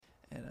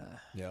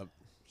Yep.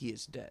 he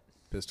is dead.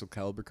 Pistol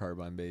caliber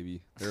carbine,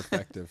 baby. They're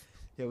effective.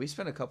 Yeah, we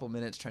spent a couple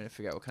minutes trying to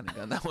figure out what kind of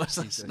gun that was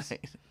last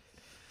night.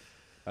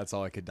 That's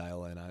all I could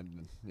dial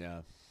in.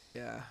 Yeah.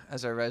 Yeah,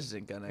 as our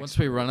resident gun expert. Once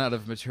we run out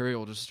of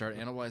material, we'll just start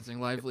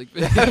analyzing live leak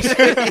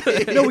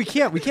videos. No, we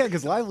can't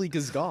because Live Leak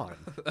is gone.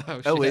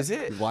 Oh, is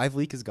it? Live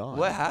Leak is gone.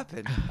 What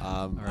happened?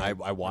 I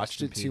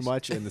watched it Rest in too peace.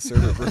 much and the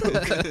server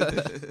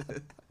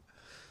broke.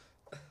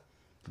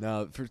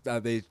 No,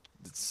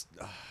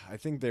 I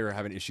think they were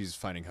having issues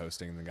finding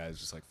hosting, and the guy's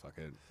just like, "Fuck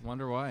it."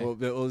 Wonder why. Well,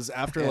 it was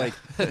after like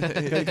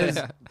because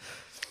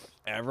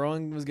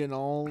everyone was getting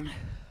all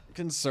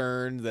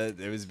concerned that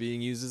it was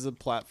being used as a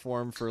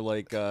platform for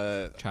like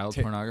Child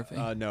pornography?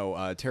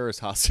 No, terrorist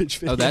hostage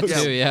videos. Oh, that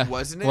too, yeah.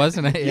 Wasn't it?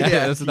 Wasn't it? Yeah,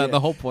 Yeah. isn't that the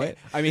whole point?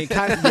 I mean,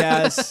 kind of,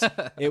 yes,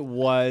 it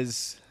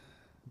was,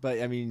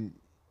 but I mean,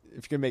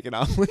 if you're gonna make an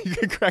omelet, you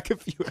can crack a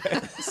few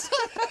eggs.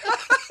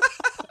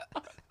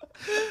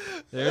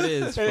 There it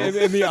is.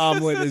 And the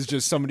omelet is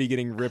just somebody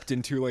getting ripped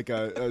into like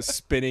a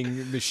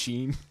spinning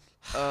machine.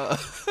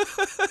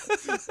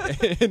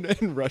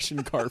 And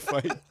Russian car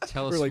fight.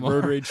 Tell us or like more.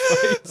 road rage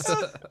fights.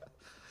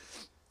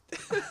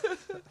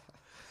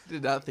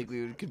 Did not think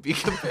we could be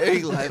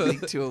comparing Live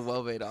Leak to a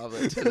well-made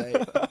omelet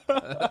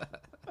tonight.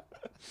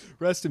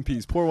 Rest in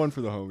peace. Pour one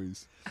for the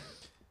homies.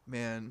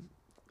 Man,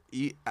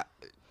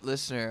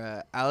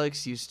 listener,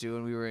 Alex used to,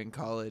 when we were in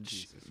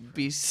college,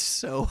 be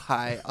so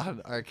high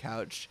on our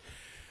couch,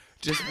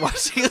 just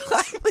watching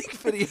Live Leak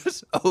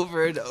videos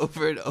over and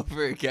over and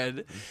over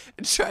again,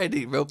 and trying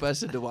to rope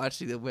us into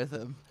watching them with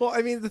him. Well,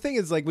 I mean, the thing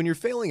is, like, when you're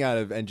failing out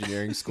of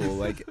engineering school,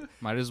 like,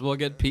 Might as well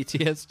get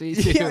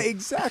PTSD too. yeah,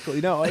 exactly.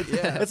 No,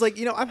 it's like,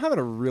 I'm having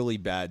a really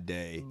bad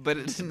day. But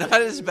it's not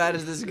as bad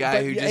as this guy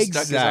But, who yeah, just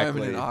stuck his arm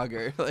in exactly. an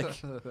auger.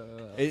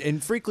 Like,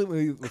 And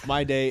frequently with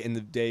my day and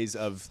the days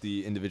of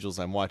the individuals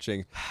I'm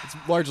watching, it's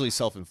largely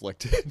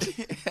self-inflicted.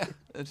 yeah,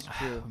 that's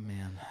true. Oh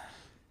man,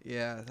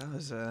 Yeah, that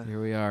was here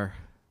we are.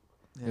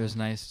 yeah. It was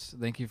nice.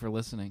 Thank you for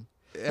listening.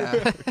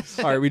 Yeah,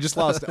 All right, we just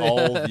lost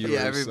all viewers. yeah.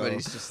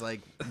 Everybody's so just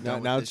like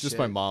now it's just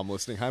my mom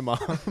listening. Hi, Mom.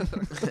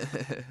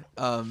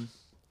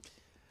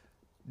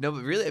 No,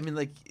 but really, I mean,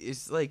 like,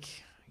 it's like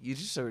you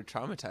just are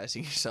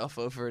traumatizing yourself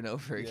over and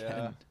over again.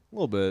 A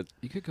little bit.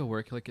 You could go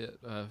work like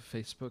at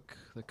Facebook,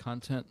 the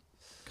content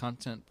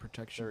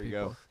protection. There you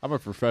people. go. I'm a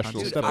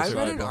professional. Dude, Step I aside.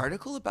 read an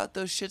article about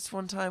those shits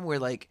one time where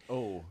like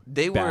Oh,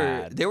 there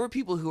were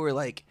people who were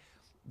like,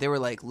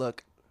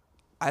 look,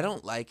 I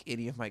don't like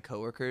any of my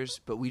coworkers,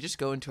 but we just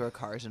go into our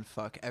cars and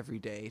fuck every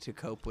day to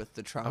cope with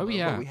the trauma Oh,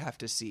 yeah. of what we have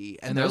to see.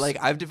 And And they're those- like,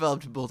 I've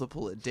developed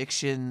multiple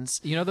addictions.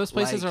 You know, those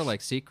places Like- are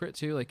like secret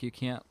too. Like you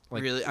can't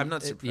like Really? I'm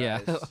not Yeah,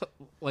 surprised.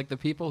 like the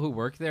people who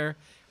work there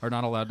are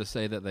not allowed to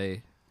say that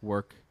they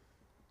work.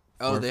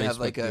 Oh, for they have Facebook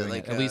like a doing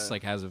like it. At least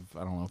like as of I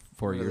don't know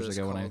 4 what are years those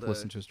ago when I called?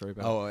 listened to a story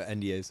about. Oh,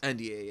 NDAs.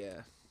 NDA,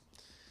 yeah.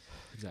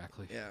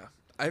 Exactly. Yeah.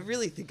 I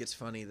really think it's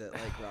funny that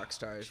like rock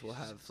stars will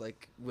have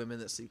like women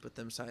that sleep with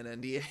them sign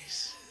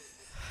NDAs.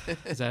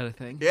 Is that a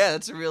thing? Yeah,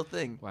 that's a real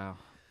thing. Wow.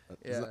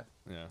 Yeah.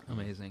 Yeah.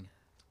 Amazing.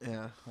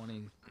 Yeah.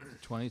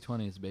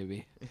 2020s,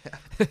 baby.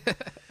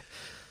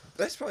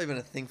 That's probably been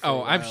a thing for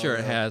Oh, a I'm while, sure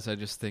it though. has. I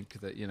just think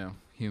that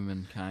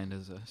humankind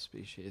as a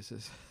species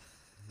is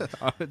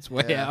on its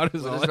way Yeah. out.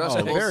 Is What all does I'm Russell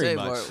saying. Wolf very say?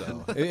 much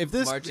so. Mar- If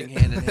this marching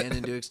hand in hand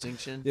into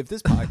extinction. if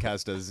this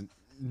podcast does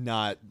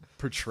not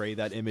portray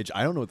that image,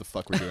 I don't know what the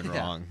fuck we're doing Yeah.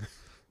 wrong.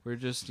 We're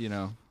just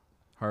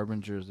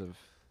harbingers of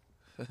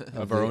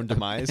Of our own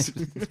demise.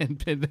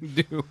 impending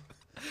doom.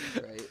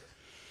 Right.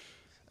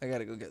 I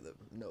gotta go get the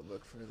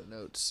notebook for the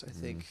notes. I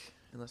think,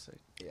 unless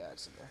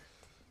it's in there.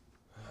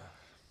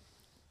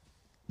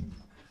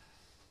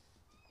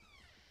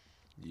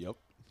 Yep.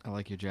 I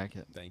like your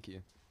jacket. Thank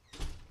you.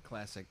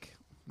 Classic.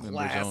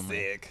 Members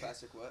only.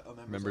 Classic what? Oh,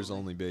 Members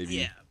only,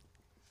 baby.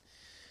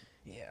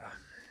 Yeah.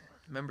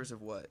 Members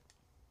of what?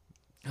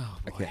 Oh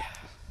boy. Okay.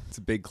 It's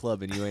a big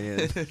club and you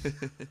ain't in.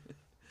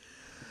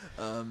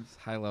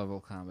 High level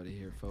comedy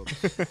here, folks.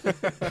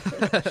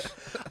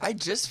 I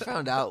just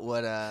found out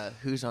what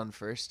Who's on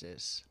First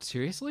is.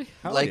 Seriously?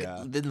 Hell like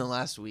yeah. in the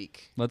last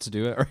week. Let's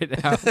do it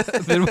right now.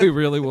 Then we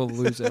really will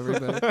lose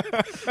everybody.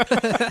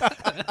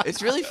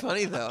 It's really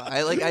funny though.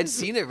 I'd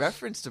seen it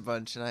referenced a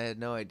bunch and I had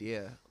no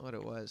idea what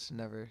it was.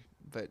 Never,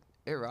 but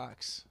it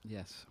rocks.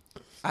 Yes.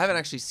 I haven't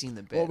actually seen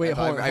the bit. Well, wait,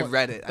 hold on, I hold on.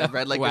 read it. I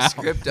read like Wow. a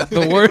script of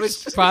The it.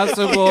 worst which-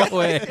 possible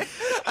way.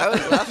 I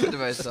was laughing to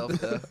myself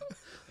though.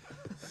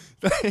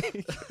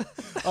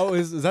 Oh,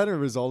 is that a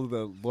result of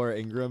the Laura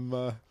Ingraham?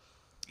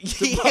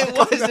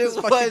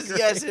 It was.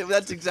 Yes,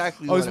 that's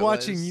exactly. I was what it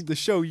watching was. the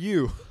show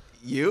You.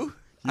 You?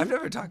 I've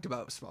never talked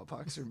about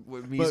smallpox or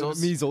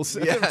measles. Measles.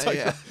 Yeah, It's like,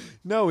 yeah.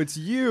 No, it's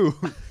You.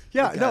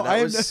 Yeah, God, no, that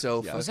I was am. so.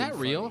 Was that fucking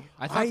real? funny.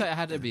 I thought that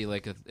had to be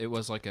like it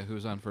was like a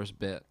Who's on First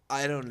bit,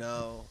 I don't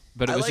know.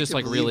 but it I was like just to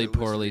like believe really it was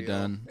poorly real.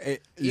 done.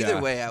 Either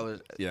way, I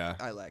Yeah.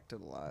 I liked it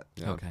a lot.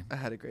 Yeah. Okay. I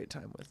had a great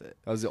time with it.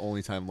 That was the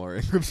only time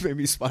Laura Ingraham made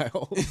me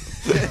smile. And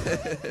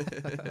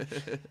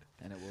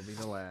it will be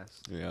the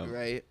last. Yeah.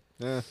 Right?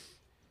 Yeah.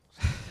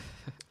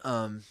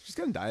 She's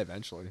gonna die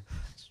eventually.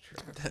 That's true.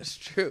 That's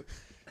true.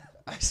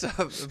 I saw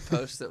a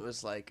post that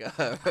was like,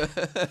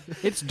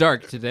 It's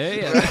dark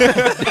today.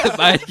 At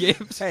Mind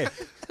Games. Hey,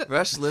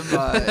 Rush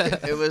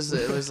Limbaugh. It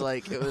was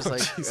like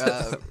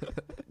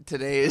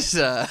today is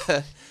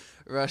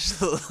Rush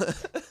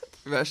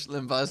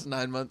Limbaugh's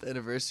 9-month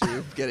anniversary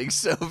of getting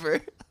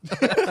sober.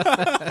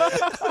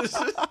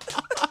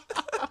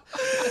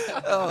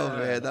 Oh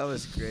man, that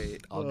was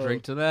great. I'll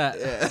drink to that.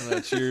 Yeah.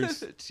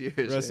 cheers.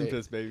 Cheers. Rest in mate.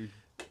 peace, baby.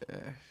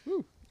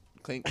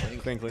 Clink,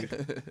 clink. Clink, clink.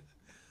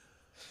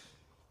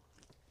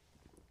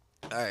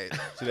 All right.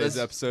 Today's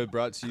episode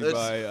brought to you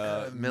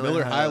by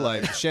Miller High High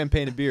Life,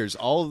 champagne and beers.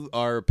 All of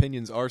our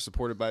opinions are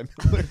supported by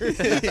Miller.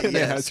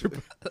 Yes.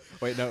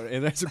 Wait, no,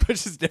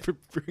 Anheuser-Busch is a different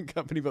brewing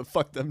company, but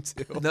fuck them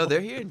too. No,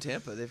 they're here in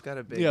Tampa. They've got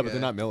a big. Yeah, but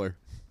they're not Miller.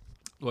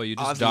 Well, you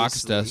just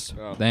Obviously. doxed us.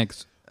 Oh.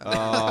 Thanks.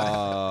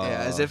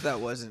 Yeah, as if that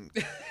wasn't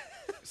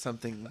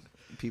something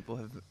people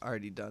have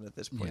already done at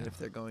this point. Yeah. If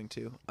they're going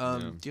to. Do Yeah.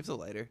 you have the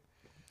lighter?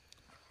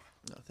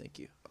 No, thank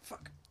you. Oh,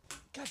 fuck.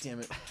 God damn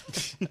it.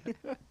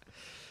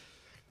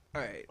 All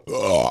right.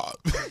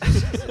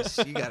 Jesus,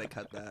 you gotta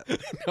cut that.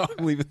 No,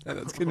 I'm leaving that.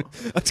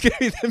 That's gonna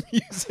be the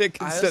music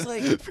I was instead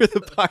like- for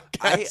the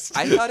podcast.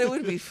 I thought it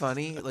would be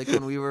funny, like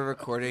when we were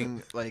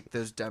recording like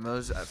those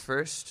demos at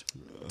first,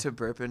 to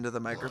burp into the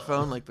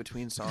microphone like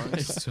between songs.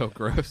 It's so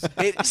gross.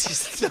 It's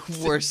just the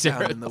worst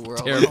sound in the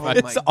world. Terrifying.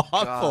 Oh my It's awful.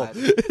 God.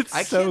 It's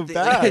I so can't think-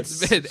 bad.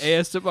 It's been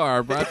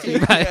ASMR brought to you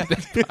by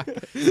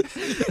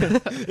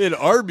In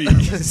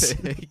Arby's.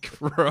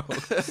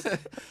 Gross.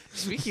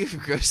 Speaking of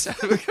gross sound,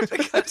 we're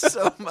gonna cut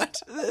so much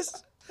of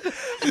this.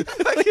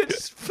 Fucking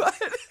Spud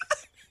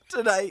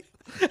tonight.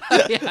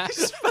 Yeah.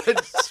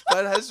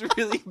 Spud has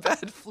really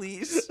bad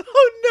fleas,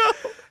 Oh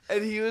no!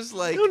 and he was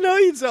like, Oh no!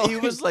 You tell he me.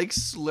 was like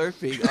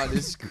slurping on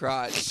his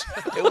crotch.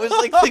 It was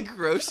like the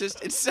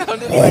grossest. It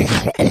sounded like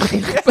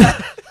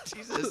yeah,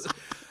 Jesus.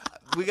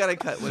 We gotta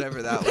cut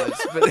whatever that was,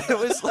 but it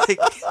was like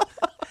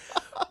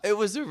it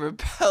was a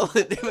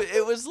repellent.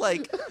 It was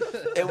like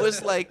a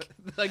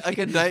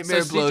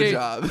nightmare So CJ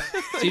blowjob.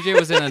 TJ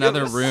was in another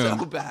It was room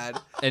so bad.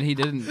 and he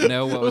didn't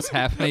know what was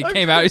happening. He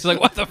came out. He's like,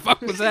 "What the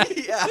fuck was that?"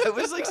 Yeah, I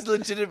was like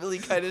legitimately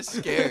kind of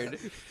scared.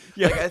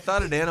 Yeah. Like I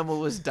thought an animal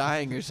was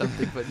dying or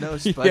something, but no,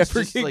 You Spud's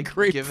ever just get like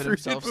grapefruit giving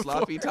himself before?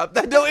 sloppy top.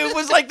 No, it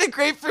was like the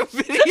grapefruit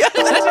video.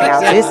 Now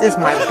this is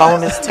my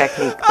bonus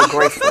technique, the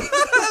grapefruit.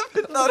 I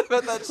haven't thought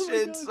about that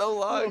shit in so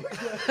long.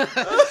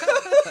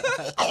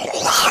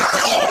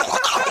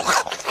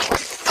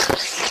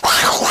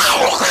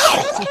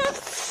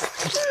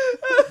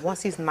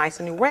 Once he's nice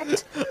and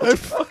erect, I'm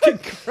fucking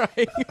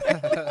crying.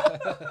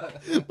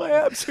 My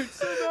abs hurt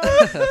so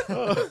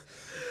bad.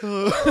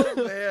 Oh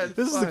man,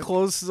 This is the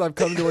closest I've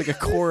come to like a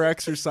core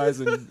exercise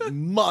in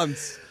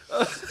months. All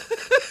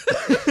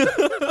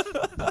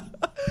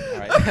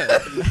right.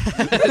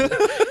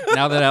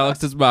 Now that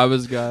Alex's mom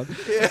is gone.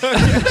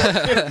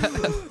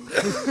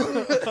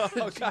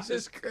 Oh,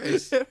 Jesus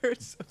Christ. It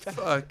hurts so bad.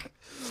 Fuck.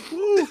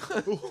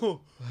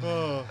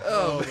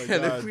 Oh my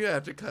Man, God. we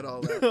have to cut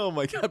all that. Oh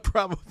my God,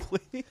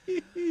 probably.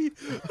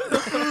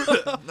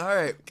 All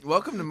right,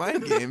 welcome to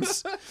Mind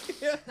Games.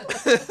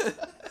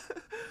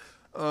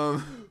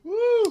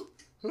 Woo!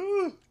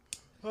 Ooh.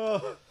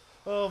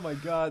 Oh my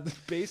God, the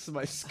base of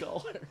my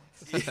skull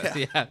hurts. Yeah.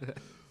 Yeah.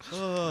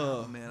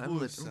 Oh man, I'm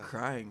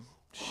crying.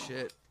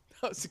 Shit.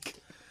 That was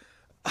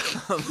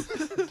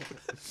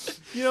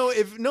you know,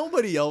 if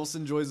nobody else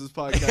enjoys this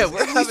podcast, Yeah,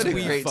 we're at least having a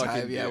we great fucking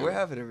time. Yeah, do. we're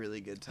having a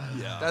really good time.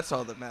 Yeah. That's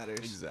all that matters.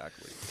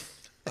 Exactly.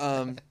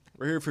 We're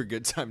We're here for a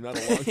good time, not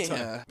a long time.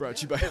 Yeah. Brought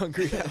to you by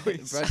Hungry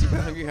Howie's. brought to you by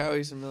Hungry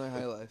Howie's and Miller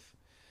High Life.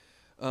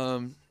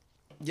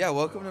 Yeah,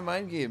 welcome to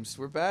Mind Games.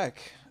 We're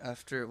back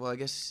after, well, I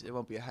guess it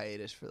won't be a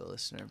hiatus for the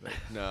listener, but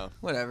No.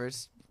 whatever.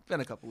 It's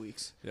been a couple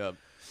weeks. Yep.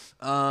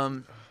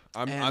 And,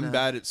 I'm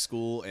bad at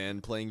school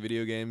and playing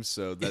video games,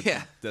 so that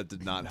Yeah. that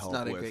did not It's help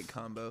not a with great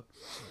combo.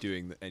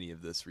 doing any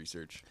of this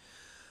research.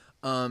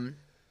 I've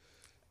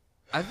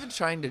been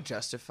trying to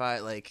justify,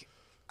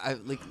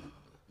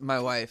 my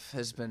wife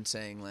has been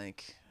saying,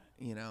 like,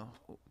 you know,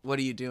 what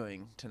are you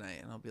doing tonight?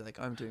 And I'll be like,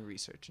 I'm doing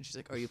research. And she's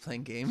like, are you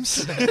playing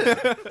games?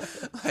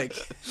 Like,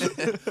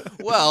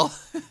 well,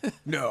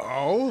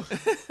 No.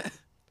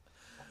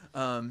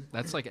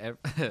 That's like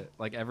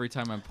like every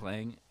time I'm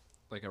playing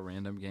like a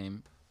random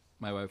game,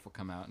 my wife will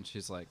come out and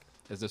she's like,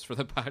 "Is this for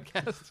the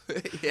podcast?"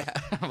 yeah.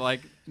 I'm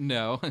like,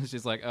 "No," and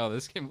she's like, "Oh,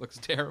 this game looks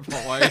terrible.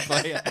 Why are you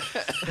playing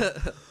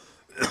it?"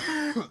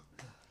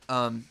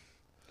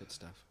 Good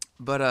stuff.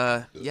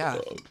 But yeah,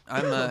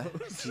 I'm all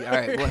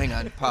right. Well, hang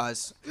on.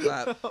 Pause.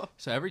 Clap.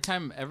 So every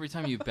time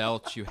you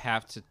belch, you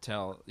have to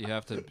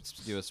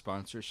do a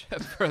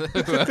sponsorship for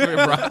whoever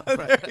brought.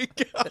 There you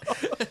go.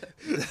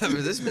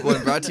 This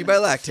one brought to you by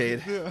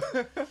Lactaid.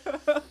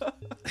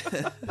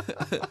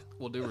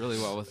 We'll do really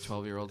well with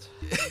 12-year-olds.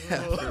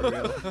 Yeah, for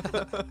real.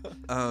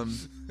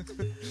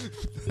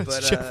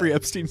 That's Jeffrey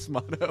Epstein's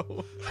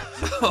motto.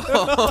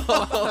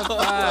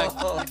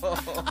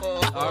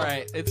 All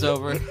right, it's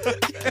over.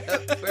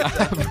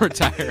 I'm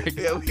retiring.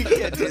 Yeah, we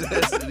can't do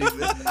this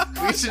anymore.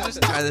 We should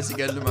just try this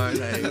again tomorrow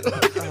night.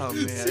 Oh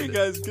See you man.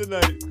 guys. Good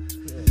night.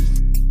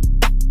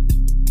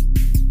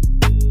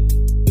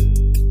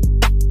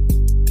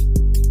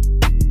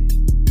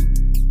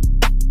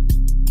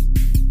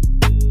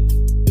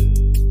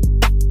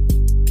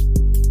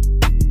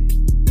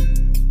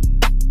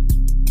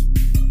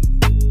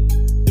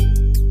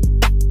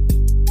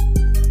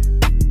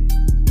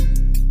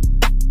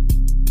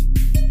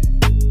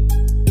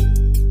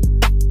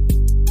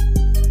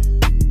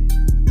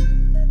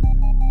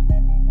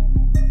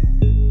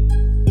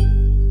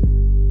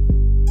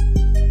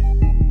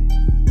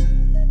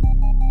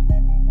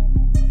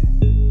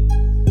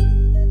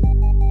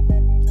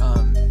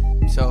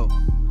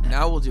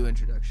 do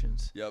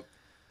introductions. Yep.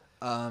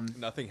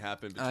 Nothing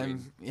happened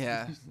between.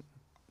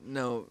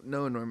 No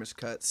enormous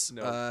cuts.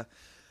 No.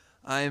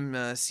 I'm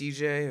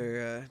CJ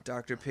or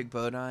Dr. Pig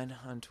Bodine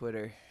on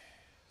Twitter.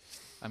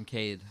 I'm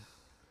Cade.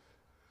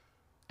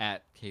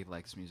 At Cade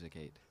Likes Music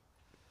 8.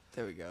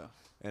 There we go.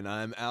 And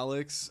I'm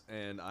Alex,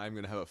 and I'm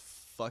going to have a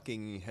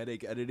fucking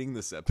headache editing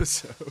this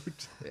episode.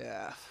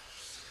 Yeah.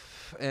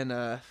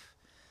 And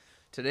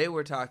today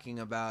we're talking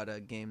about a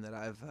game that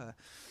I've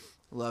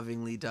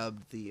lovingly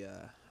dubbed the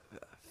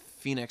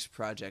Phoenix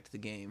Project, the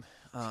game.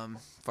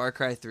 Far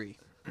Cry 3,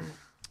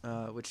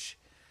 which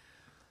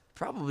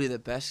probably the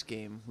best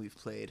game we've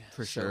played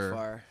For so sure.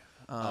 far.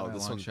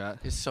 This one shot.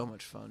 It's so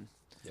much fun.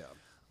 Yeah.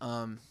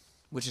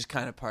 Which is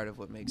kind of part of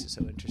what makes it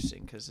so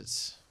interesting, because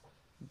it's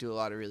do a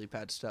lot of really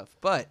bad stuff.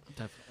 But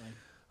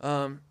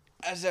Definitely.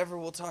 as ever,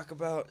 we'll talk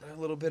about a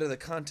little bit of the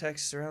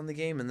context around the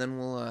game, and then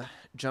we'll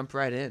jump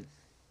right in.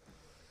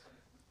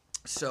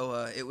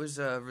 So it was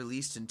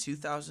released in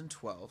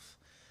 2012.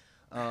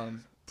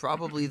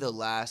 Probably the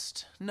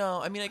last...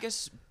 No, I mean, I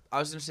guess I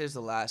was going to say it's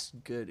the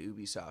last good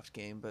Ubisoft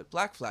game, but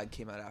Black Flag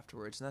came out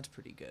afterwards, and that's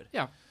pretty good.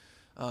 Yeah.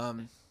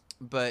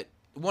 But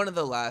one of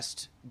the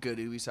last good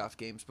Ubisoft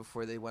games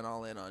before they went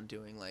all in on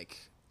doing,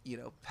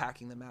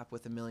 packing the map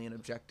with 1 million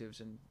objectives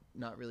and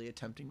not really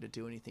attempting to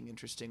do anything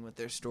interesting with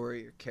their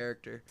story or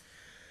character.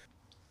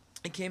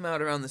 It came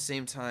out around the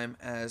same time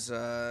as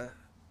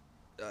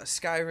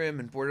Skyrim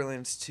and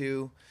Borderlands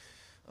 2,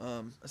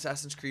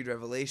 Assassin's Creed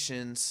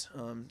Revelations.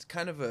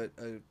 Kind of a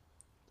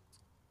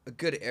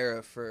good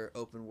era for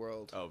open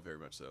world. Oh, very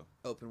much so.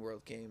 Open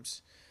world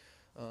games.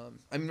 I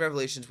mean,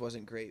 Revelations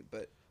wasn't great,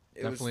 but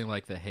it Definitely was,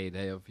 like the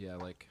heyday of the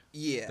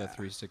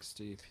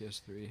 360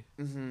 PS3.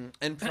 Mm-hmm.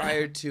 And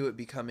prior to it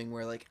becoming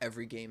where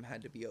every game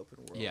had to be open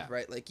world,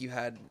 right? You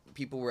had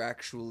people were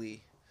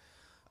actually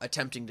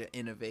attempting to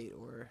innovate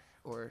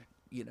or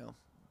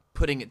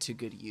putting it to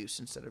good use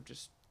instead of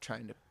just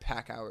trying to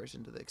pack hours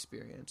into the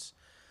experience.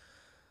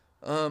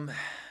 But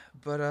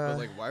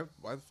why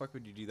the fuck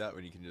would you do that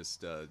when you can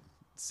just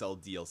sell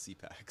DLC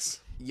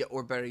packs? Yeah,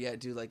 or better yet,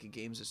 do a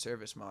games as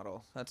service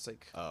model. That's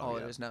all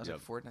it is now. It's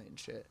like Fortnite and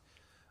shit.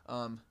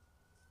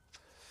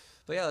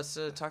 But yeah, let's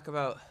talk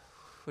about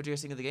what do you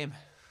guys think of the game.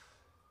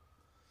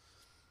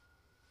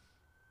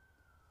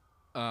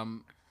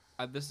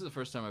 This is the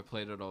first time I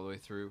played it all the way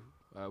through,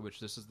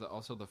 which this is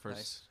also the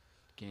first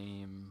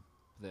game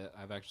that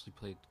I've actually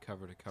played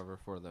cover to cover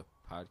for the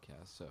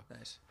podcast, so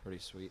nice. Pretty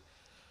sweet.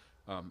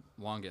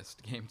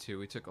 Longest game too.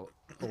 We took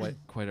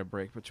quite a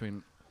break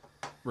between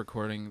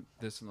recording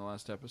this and the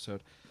last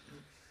episode.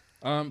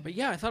 But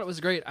yeah, I thought it was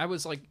great. I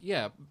was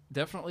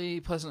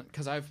definitely pleasant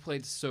because I've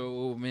played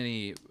so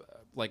many.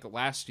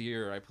 Last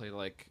year, I played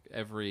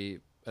every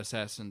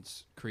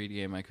Assassin's Creed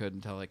game I could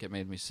until it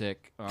made me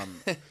sick.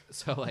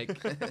 So I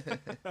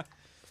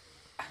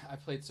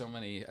played so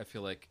many. I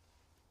feel like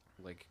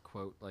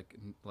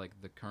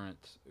the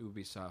current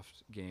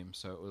Ubisoft games.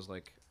 So it was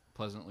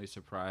pleasantly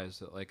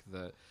surprised that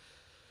the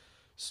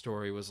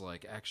story was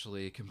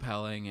actually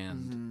compelling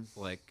and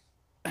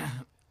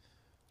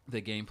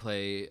the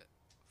gameplay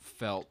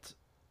felt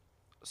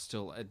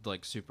still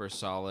super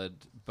solid,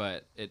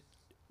 but it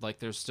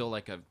there's still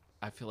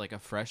I feel a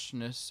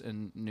freshness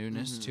and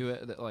newness to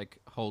it that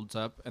holds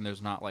up, and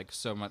there's not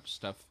so much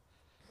stuff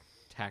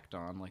tacked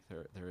on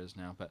there is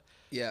now. But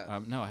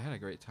no, I had a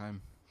great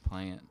time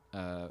playing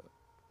it.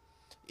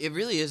 It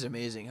really is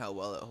amazing how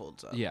well it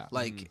holds up. Yeah.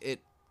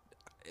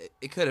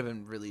 It could have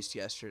been released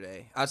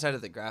yesterday outside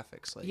of the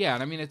graphics. Yeah,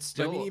 and I mean it's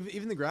still. I mean,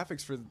 even the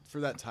graphics for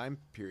that time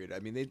period. I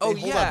mean, they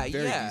hold up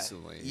very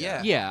decently.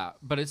 Yeah,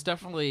 but it's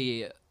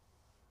definitely.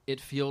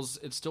 It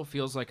still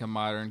feels like a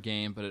modern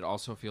game, but it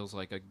also feels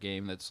like a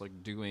game that's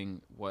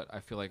doing what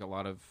I feel a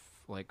lot of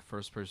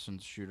first-person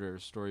shooter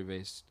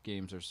story-based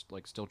games are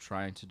still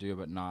trying to do,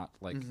 but not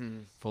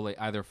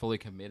fully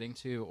committing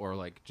to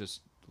or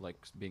just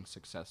being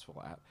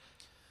successful at.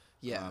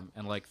 Yeah,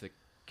 and the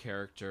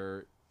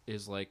character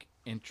is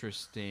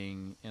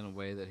interesting in a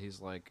way that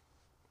he's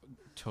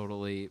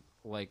totally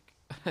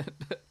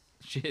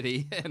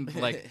shitty and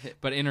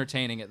but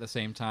entertaining at the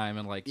same time,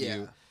 and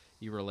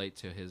you relate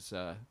to his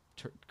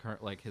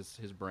current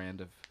his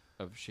brand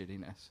of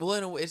shittiness. Well,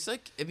 in a way, it's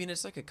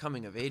it's a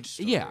coming of age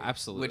story. Yeah,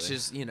 absolutely. Which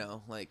is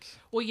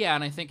Well, yeah,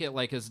 and I think it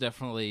is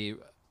definitely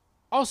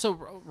also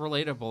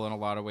relatable in a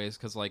lot of ways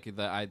because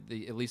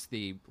at least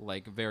the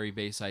very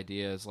base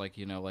idea is a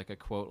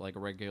quote a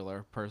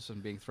regular person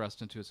being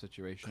thrust into a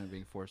situation and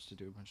being forced to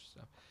do a bunch of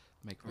stuff,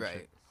 make a bunch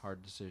of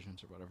hard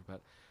decisions or whatever.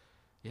 But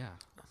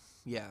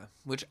yeah,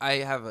 which I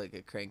have a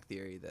crank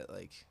theory that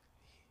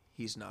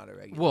he's not a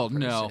regular. Well, person.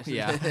 no,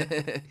 yeah,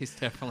 he's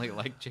definitely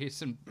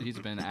Jason. He's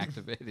been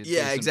activated.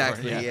 Yeah, Jason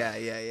exactly. Bourne,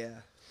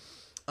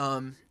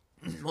 Yeah.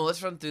 Well,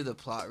 let's run through the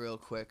plot real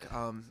quick.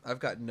 I've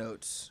got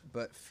notes,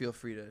 but feel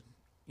free to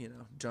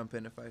jump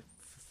in if I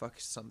fuck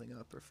something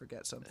up or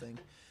forget something.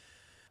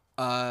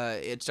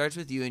 It starts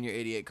with you and your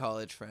idiot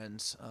college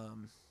friends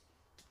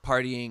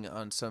partying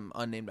on some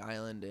unnamed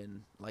island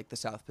in the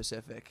South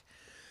Pacific.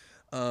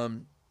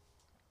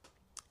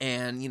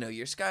 And,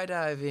 you're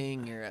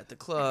skydiving, you're at the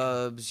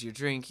clubs, you're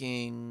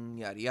drinking,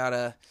 yada,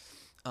 yada.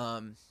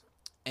 And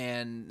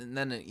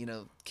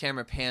then,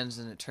 camera pans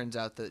and it turns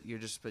out that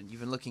you've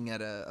been looking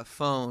at a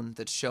phone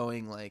that's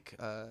showing like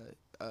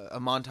a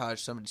montage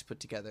somebody's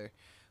put together.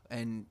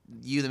 And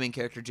you, the main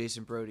character,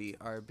 Jason Brody,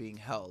 are being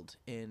held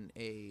in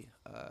a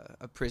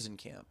prison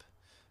camp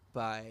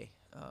by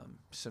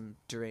some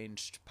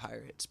deranged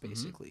pirates,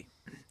 basically.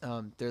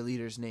 Their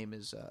leader's name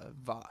is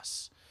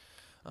Voss.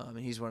 And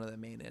he's one of the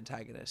main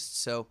antagonists.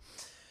 So,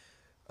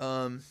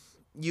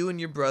 you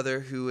and your brother,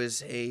 who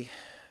is a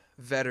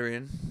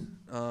veteran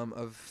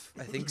of,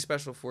 I think,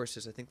 Special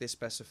Forces, I think they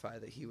specify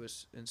that he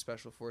was in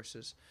Special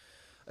Forces,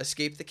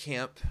 escape the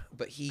camp,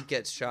 but he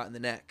gets shot in the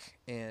neck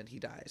and he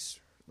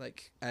dies,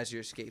 like, as you're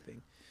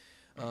escaping.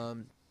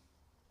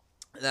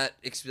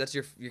 That's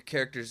your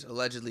character's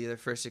allegedly their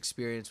first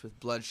experience with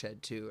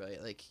bloodshed, too,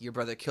 right? Like, your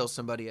brother kills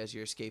somebody as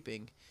you're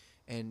escaping.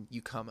 And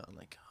you comment on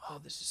like, oh,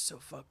 this is so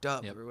fucked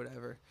up, or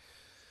whatever.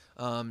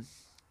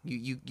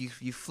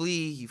 You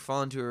flee, you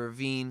fall into a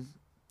ravine,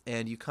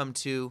 and you come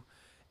to,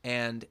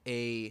 and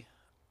I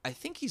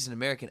think he's an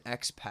American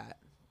expat.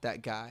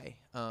 That guy,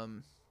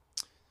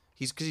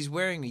 he's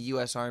wearing a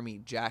U.S. Army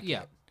jacket.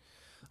 Yeah,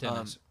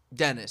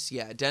 Dennis.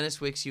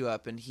 Dennis wakes you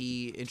up, and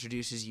he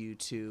introduces you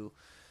to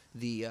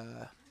the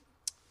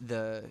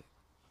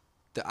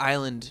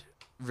island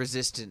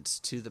resistance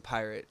to the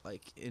pirate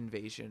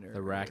invasion or The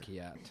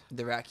Rakyat.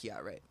 The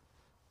Rakyat, right?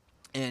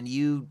 And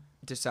you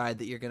decide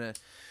that you're gonna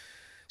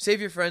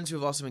save your friends who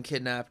have also been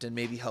kidnapped and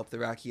maybe help the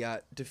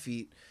Rakyat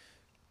defeat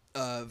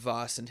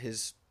Voss and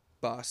his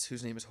boss,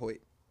 whose name is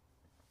Hoyt.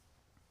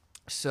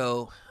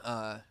 So,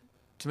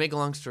 to make a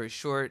long story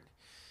short,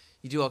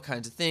 you do all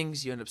kinds of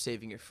things. You end up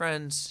saving your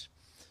friends.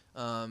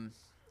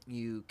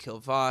 You kill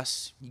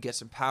Voss. You get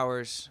some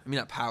powers. I mean,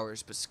 not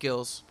powers, but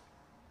skills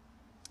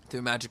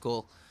through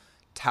magical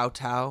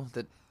Tao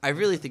that I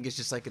really think is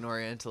just like an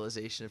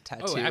orientalization of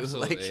tattoo. Oh,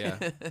 absolutely, yeah.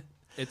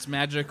 It's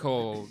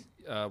magical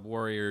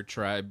warrior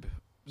tribe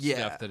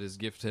stuff that is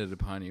gifted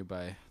upon you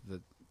by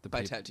the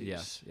by tattoos.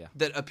 Yes, yeah.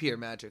 That appear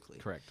magically.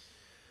 Correct.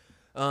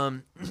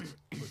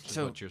 Which is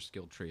what your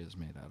skill tree is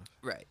made out of.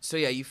 Right. So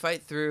yeah, you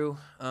fight through.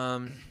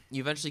 You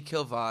eventually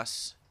kill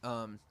Voss.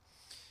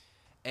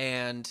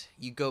 And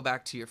you go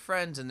back to your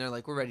friends, and they're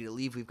like, "We're ready to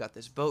leave. We've got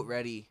this boat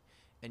ready."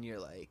 And you're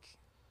like,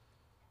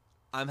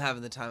 I'm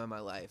having the time of my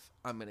life.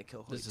 I'm going to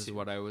kill Hoyt. This is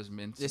what I was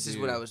meant to do. This is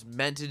what I was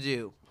meant to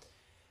do.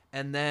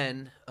 And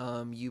then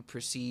you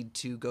proceed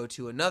to go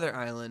to another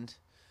island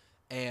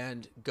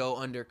and go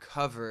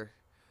undercover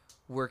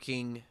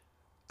working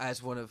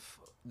as one of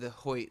the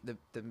Hoyt, the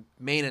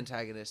main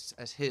antagonists,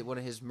 as one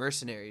of his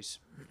mercenaries.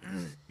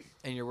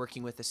 And you're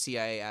working with a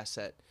CIA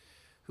asset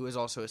who is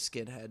also a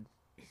skinhead.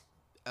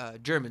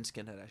 German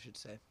skinhead, I should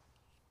say.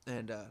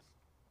 And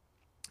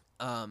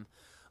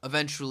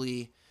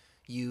eventually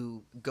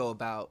you go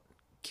about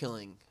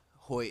killing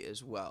Hoyt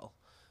as well,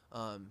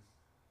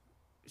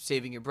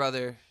 saving your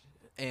brother,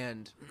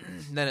 and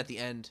then at the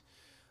end,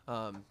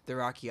 the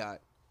Rakyat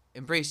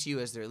embrace you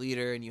as their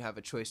leader, and you have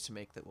a choice to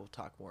make that we'll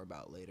talk more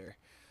about later.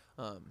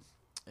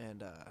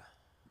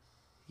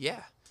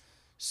 Yeah.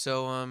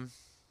 So,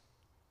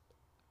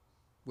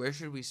 where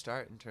should we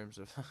start in terms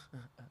of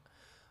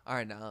our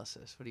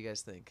analysis? What do you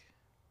guys think?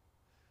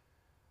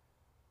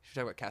 Should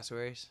we talk about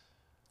cassowaries?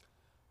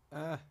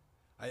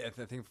 I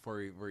think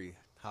before we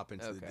hop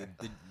into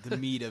the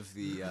meat of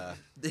the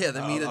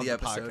the meat of the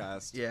episode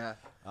podcast,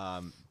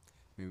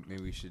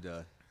 maybe we should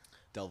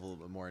delve a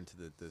little bit more into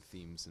the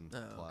themes and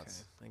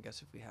plots. Okay. I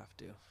guess if we have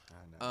to.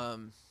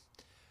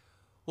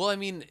 Well, I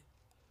mean,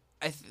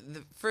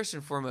 first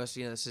and foremost,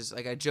 this is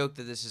like I joke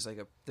that this is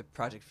like the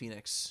Project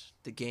Phoenix,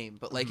 the game,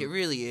 but like it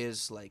really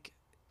is like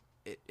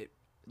it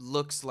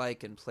looks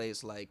like and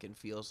plays like and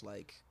feels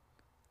like,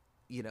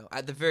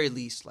 at the very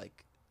least,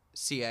 like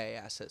CIA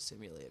asset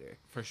simulator.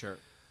 For sure.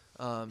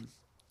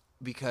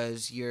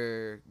 Because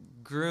you're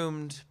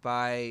groomed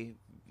by,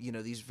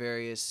 these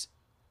various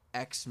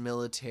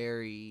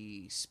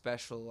ex-military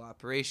special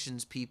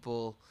operations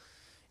people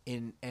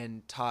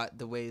and taught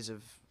the ways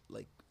of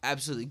like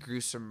absolutely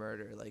gruesome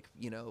murder, like,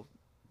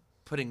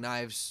 putting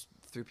knives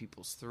through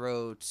people's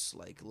throats,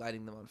 like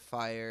lighting them on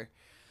fire.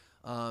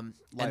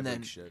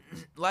 Lively shit.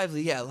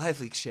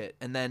 Lively shit.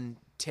 And then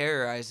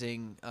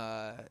terrorizing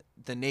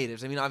the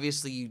natives. I mean,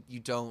 obviously you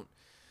don't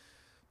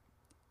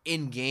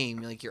in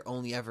game, like you're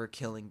only ever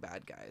killing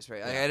bad guys,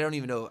 right? Yeah. I don't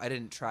even know. I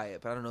didn't try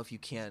it, but I don't know if you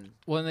can.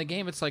 Well, in the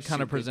game, it's like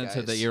kind of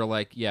presented that you're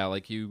like,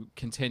 like you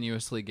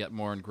continuously get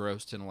more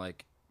engrossed in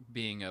like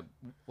being a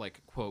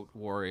like quote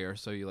warrior,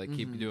 so you like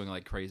keep doing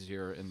like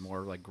crazier and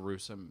more like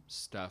gruesome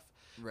stuff.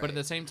 Right. But at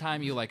the same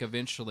time, you like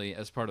eventually,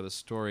 as part of the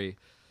story,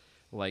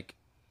 like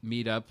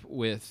meet up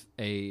with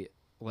a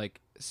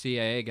like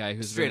CIA guy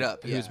who's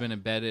been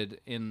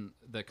embedded in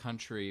the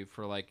country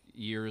for like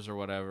years or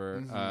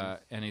whatever,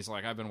 and he's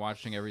like, I've been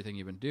watching everything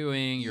you've been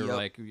doing. You're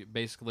like,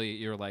 basically,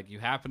 you're like, you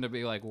happen to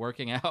be like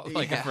working out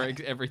like for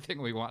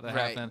everything we want to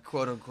happen,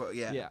 quote unquote,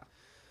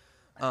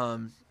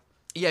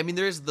 Yeah, I mean,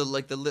 there is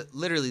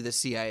literally the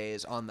CIA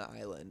is on the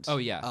island. Oh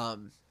yeah.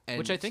 And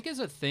Which I think is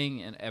a thing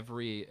in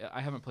every.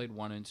 I haven't played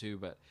 1 and 2,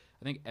 but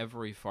I think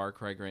every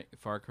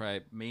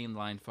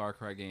mainline Far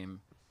Cry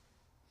game,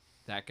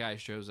 that guy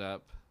shows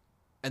up.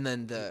 And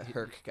then the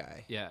Herc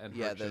guy. Yeah, and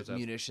yeah, Herc the shows up,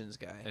 munitions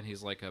guy, and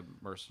he's like a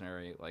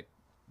mercenary, like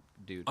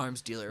dude,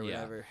 arms dealer, or Yeah.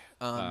 whatever.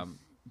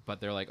 But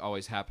they're like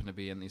always happen to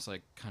be in these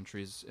like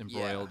countries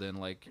embroiled in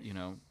like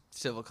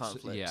Civil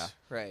conflict. yeah.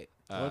 Right.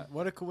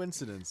 What a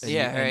coincidence. And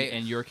Yeah, right.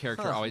 And your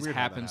character Huh, always weird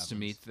how that happens to happens.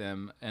 meet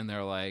them, and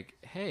they're like,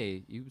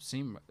 "Hey, you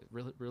seem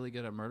really, really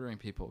good at murdering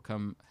people.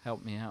 Come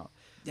help me out."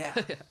 Yeah.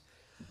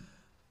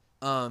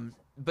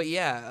 But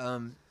yeah.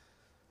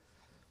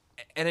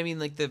 And I mean,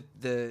 like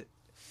the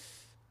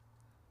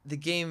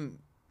game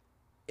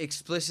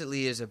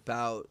explicitly is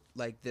about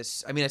like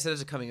this. I mean, I said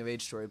it's a coming of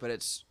age story, but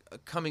it's a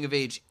coming of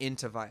age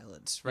into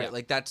violence, right? Yeah.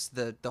 Like that's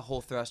the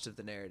whole thrust of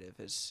the narrative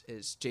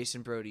is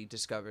Jason Brody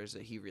discovers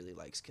that he really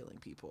likes killing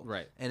people,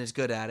 Right. and is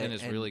good at it, And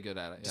is really good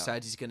at it. Yeah.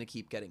 decides he's going to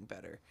keep getting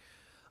better.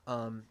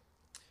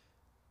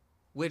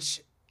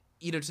 Which,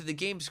 to the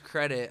game's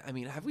credit, I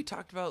mean, have we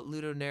talked about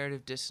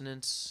ludonarrative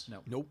dissonance?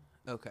 No. Nope.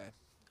 Okay.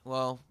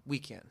 Well, we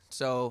can.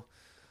 So,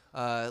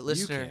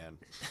 listener.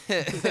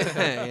 You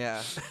can.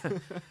 Yeah.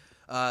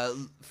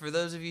 For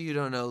those of you who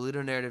don't know,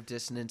 ludonarrative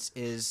dissonance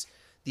is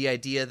the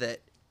idea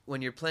that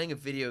when you're playing a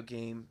video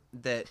game,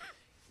 that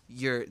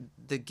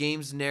the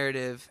game's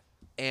narrative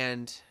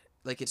and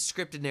like its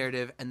scripted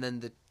narrative and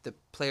then the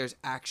player's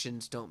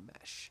actions don't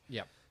mesh.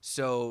 Yep.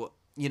 So,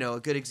 a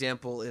good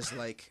example is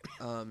like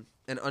an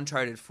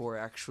Uncharted 4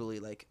 actually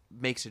like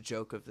makes a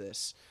joke of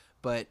this.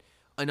 But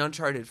in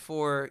Uncharted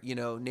 4,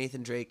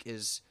 Nathan Drake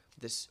is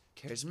this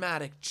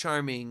charismatic,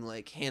 charming,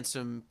 like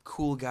handsome,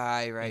 cool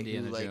guy, right?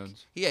 Indiana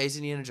Jones. Yeah, he's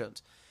Indiana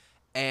Jones.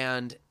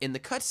 And in the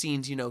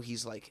cutscenes,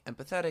 he's like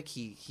empathetic.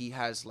 He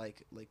has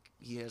like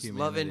he has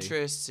love Humanity.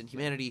 interests and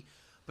humanity.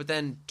 But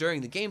then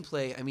during the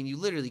gameplay, I mean, you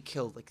literally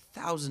killed like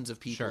thousands of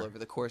people Sure. over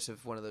the course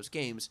of one of those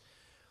games.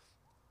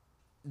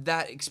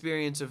 That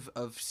experience of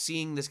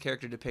seeing this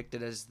character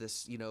depicted as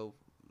this,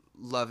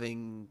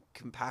 loving,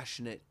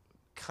 compassionate,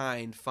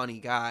 kind, funny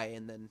guy,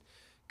 and then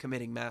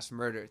committing mass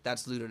murder,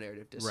 that's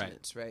ludonarrative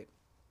dissonance, right?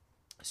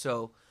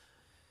 So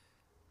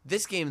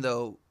this game,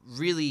 though,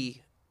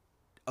 really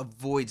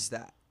avoids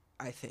that,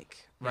 I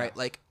think, right? Yeah.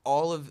 Like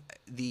all of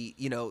the,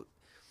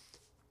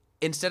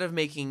 instead of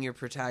making your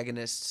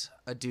protagonist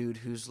a dude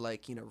who's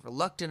like,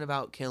 reluctant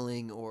about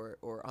killing or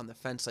on the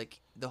fence,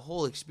 like the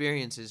whole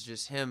experience is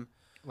just him,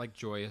 Like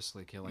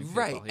joyously killing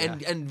people. right? Yeah.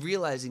 And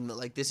realizing that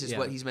like this is Yeah.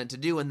 what he's meant to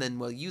do, and then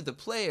you the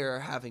player are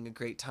having a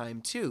great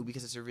time too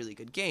because it's a really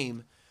good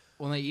game.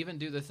 Well, they even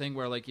do the thing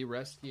where like you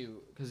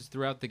rescue, because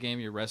throughout the game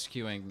you're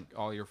rescuing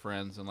all your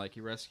friends, and like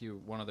you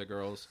rescue one of the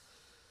girls,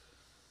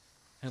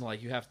 and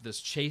like you have this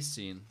chase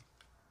scene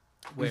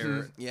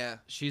where Yeah.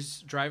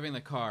 she's driving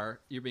the car,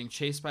 you're being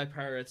chased by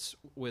pirates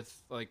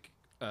with like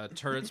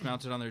turrets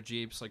mounted on their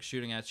jeeps, like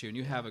shooting at you, and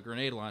you have a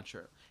grenade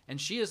launcher, and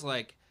she is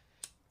like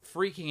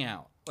freaking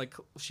out, like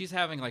she's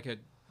having like a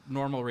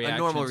normal reaction.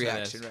 normal to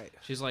reaction, this. right.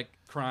 She's like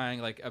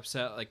crying, like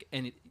upset, like,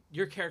 and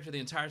your character the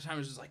entire time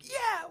is just like,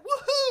 yeah,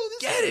 woohoo,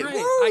 this Get is it, great.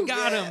 woo, I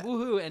got yeah." him,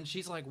 woohoo. And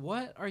she's like,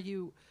 what are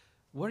you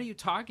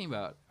talking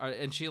about?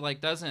 And she like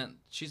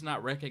she's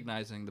not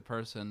recognizing the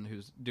person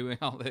who's doing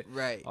all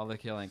the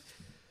killing.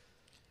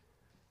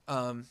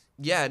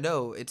 Yeah,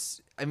 no,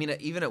 it's, I mean,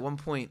 even at one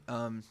point,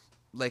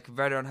 like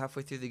right around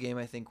halfway through the game,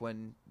 I think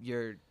when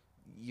your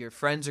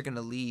friends are going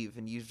to leave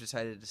and you've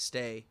decided to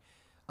stay,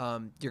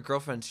 your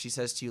girlfriend, she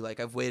says to you, like,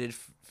 I've waited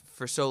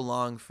for so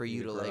long for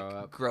you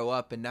to grow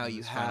up, and now And you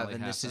it's have, finally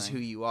and this is who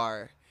happening. you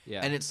are.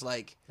 Yeah. And it's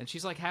like, And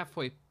she's like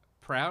halfway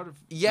proud of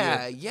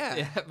yeah, you.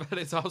 yeah. But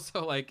it's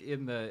also like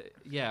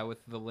with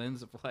the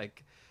lens of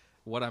like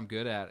what I'm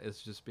good at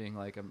is just being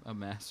like a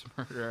mass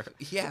murderer.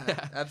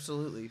 Yeah,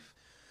 absolutely.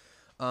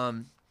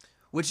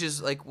 Which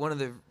is like one of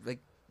the, like,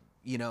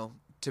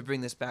 to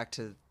bring this back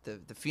to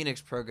the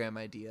Phoenix program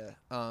idea.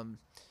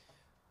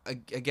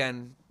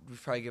 Again, we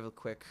probably give a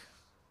quick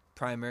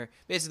primer.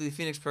 Basically, the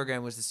Phoenix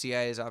program was the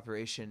CIA's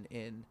operation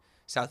in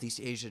Southeast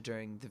Asia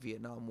during the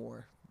Vietnam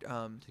War.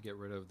 To get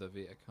rid of the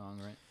Viet Cong,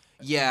 right?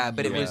 Yeah,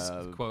 but it was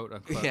Quote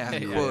unquote. yeah,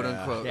 quote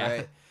unquote, Yeah.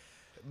 right?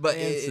 But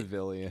And it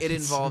civilians.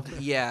 involved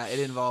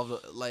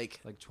like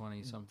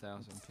 20-some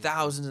thousand people.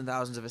 thousands and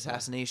thousands of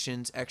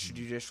assassinations,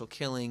 extrajudicial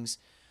killings,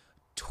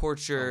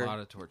 torture, A lot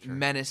of torture.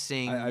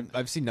 menacing.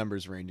 I've seen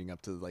numbers ranging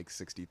up to like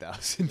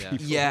 60,000 Yeah.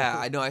 people. Yeah,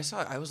 I know.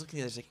 I was looking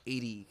at there's like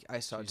 80. I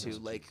saw Jesus.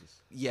 too. Like,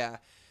 yeah.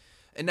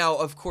 And now,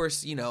 of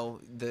course,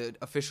 the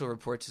official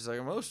reports is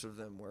like most of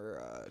them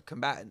were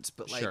combatants,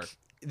 but like Sure.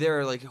 there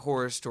are like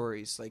horror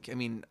stories. Like, I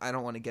mean, I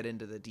don't want to get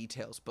into the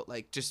details, but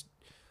like just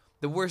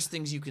the worst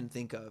things you can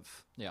think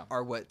of Yeah.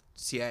 are what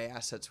CIA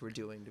assets were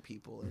doing to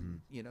people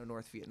in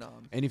North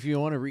Vietnam. And if you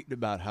want to read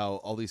about how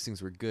all these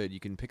things were good, you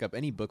can pick up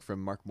any book from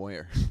Mark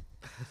Moyer.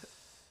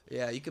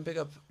 Yeah, you can pick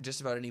up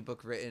just about any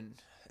book written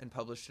and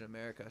published in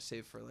America,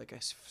 save for like a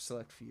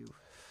select few.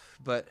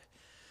 But,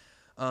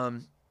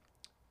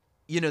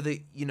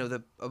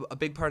 a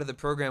big part of the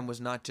program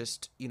was not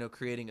just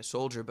creating a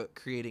soldier, but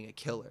creating a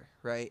killer,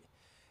 right?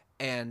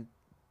 And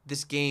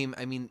this game,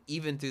 I mean,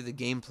 even through the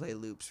gameplay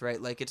loops,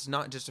 right? Like, it's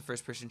not just a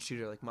first-person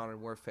shooter like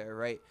Modern Warfare,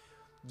 right?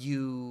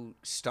 You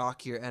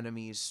stalk your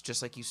enemies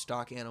just like you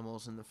stalk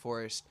animals in the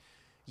forest.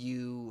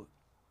 You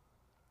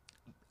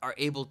are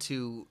able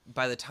to,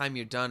 by the time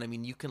you're done, I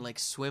mean, you can, like,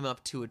 swim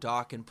up to a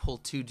dock and pull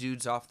 2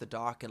 dudes off the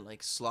dock and,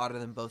 like, slaughter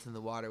them both in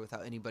the water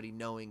without anybody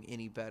knowing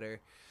any better.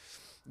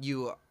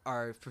 You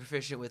are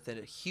proficient with a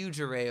huge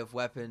array of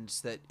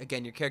weapons that,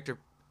 again, your character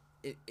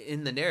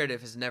in the narrative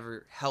has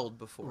never held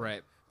before.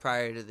 Right.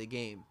 Prior to the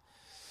game.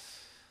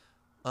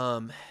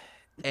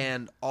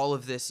 And all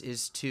of this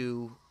is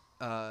to,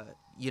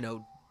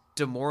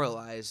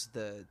 demoralize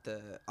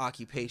the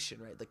occupation,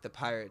 right? Like the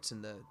pirates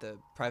and the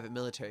private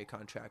military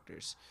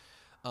contractors,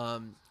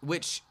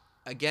 which,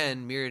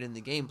 again, mirrored in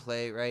the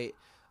gameplay, right?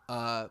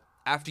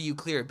 After you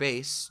clear a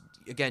base,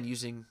 again,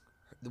 using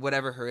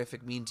whatever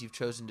horrific means you've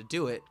chosen to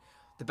do it,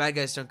 the bad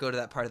guys don't go to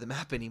that part of the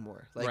map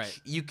anymore. Like,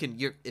 right.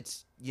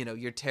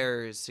 Your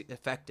terror is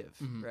effective,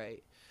 mm-hmm.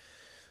 right?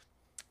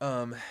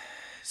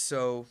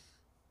 So,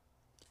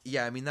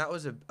 yeah, I mean, that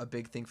was a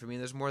big thing for me.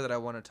 There's more that I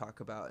want to talk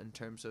about in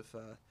terms of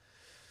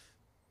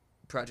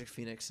Project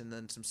Phoenix and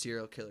then some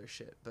serial killer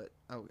shit, but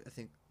I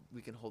think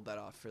we can hold that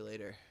off for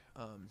later.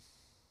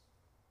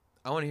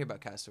 I want to hear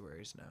about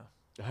Cassowaries now.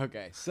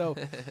 Okay, so...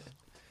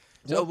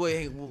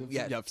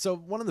 yeah. So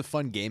one of the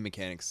fun game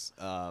mechanics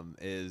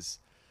is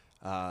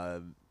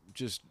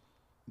just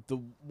the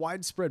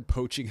widespread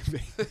poaching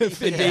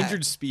of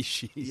endangered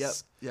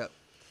species. Yep.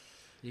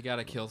 You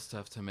gotta kill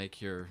stuff to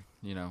make your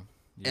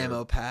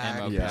ammo pack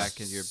and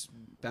your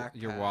backpack,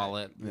 your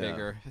wallet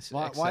bigger.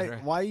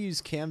 Why use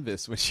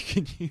canvas when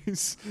you can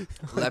use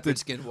leopard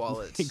skin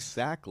wallets?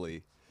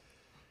 Exactly.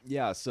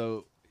 Yeah.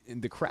 So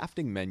the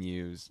crafting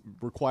menus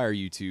require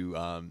you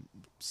to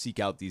seek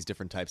out these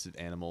different types of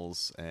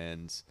animals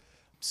and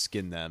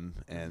skin them,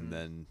 and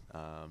then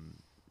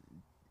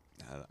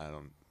I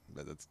don't.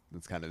 But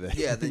that's kind of it.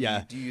 Yeah.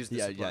 Yeah. You use the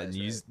supplies,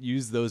 and right?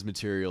 use those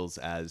materials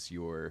as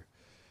your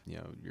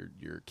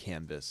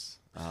canvas.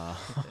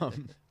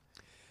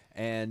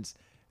 And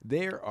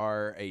there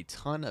are a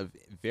ton of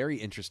very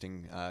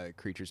interesting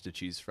creatures to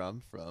choose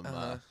from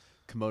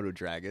Komodo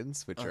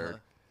dragons, which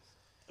are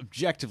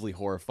objectively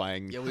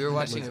horrifying. Yeah, we were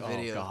watching a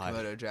video of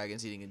Komodo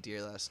dragons eating a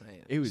deer last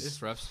night.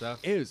 It's rough stuff.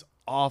 It was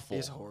awful.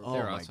 It's horrible. Oh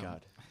They're my awesome.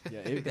 god.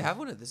 Yeah, They have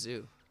one at the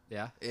zoo.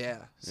 Yeah. Yeah,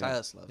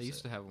 Silas loves They used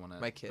it. to have one at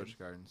My kid. Busch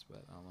Gardens,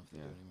 but I don't know if they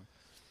do anymore.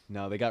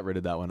 No, they got rid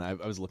of that one. I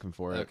was looking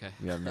for it. Okay.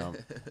 Yeah, no.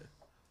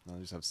 I'll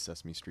just have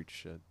Sesame Street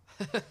shit.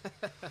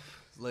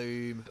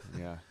 Lame.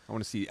 Yeah. I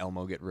want to see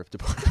Elmo get ripped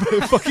apart by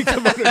a fucking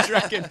Komodo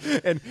dragon.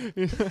 And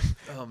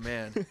Oh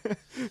man.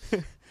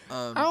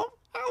 Elmo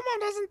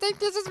doesn't think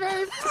this is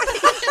very funny.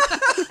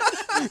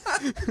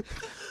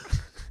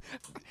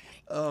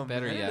 Oh,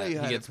 Better man, I yet, know you he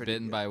had it gets pretty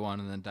bitten good. by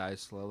one and then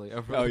dies slowly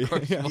over Oh, the yeah,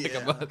 course yeah. of like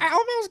a month.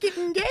 Elmo's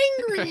getting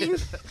gangrene.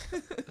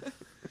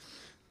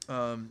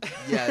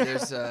 Yeah,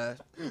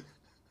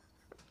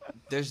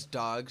 there's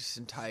dogs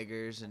and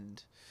tigers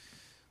and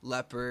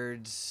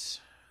leopards.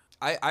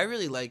 I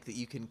really like that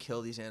you can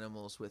kill these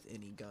animals with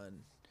any gun.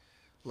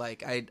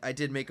 Like, I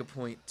did make a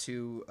point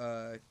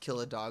to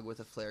kill a dog with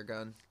a flare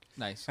gun.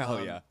 Nice.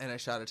 Oh, yeah. And I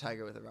shot a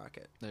tiger with a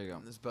rocket. There you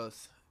go. There's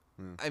both.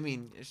 Mm. I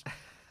mean,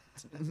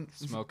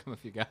 Smoke them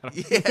if you got them.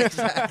 yeah,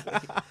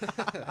 exactly.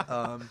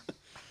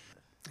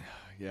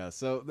 Yeah,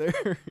 so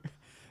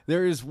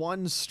there is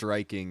one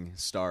striking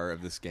star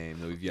of this game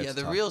that we've yet to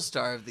the talk. real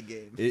star of the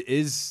game. It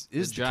is The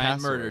the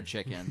giant cassowary. murder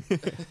chicken.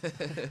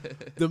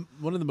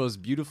 One of the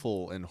most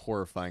beautiful and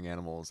horrifying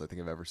animals I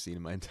think I've ever seen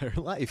in my entire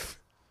life.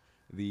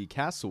 The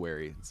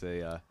cassowary.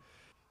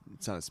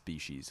 It's not a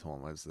species.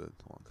 Hold on.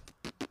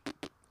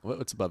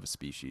 What's above a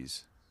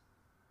species?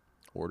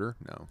 Order?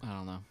 No. I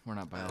don't know. We're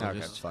not Okay,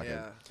 biologists. fuck it.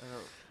 I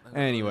don't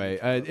Anyway,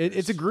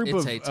 it's a group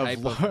It's of a type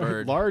of lar-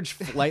 bird. large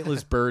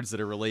flightless birds that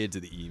are related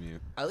to the emu.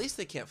 At least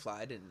they can't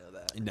fly. I didn't know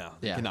that. No,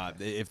 they Yeah. cannot.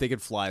 If they could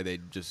fly,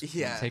 they'd just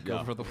Yeah. Take Yeah.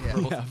 over the Yeah.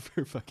 world. Yeah,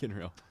 for fucking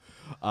real.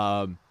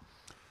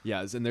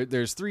 Yes, and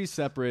there's 3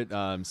 separate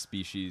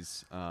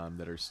species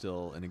that are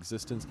still in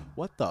existence.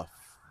 What the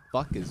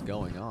fuck is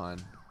going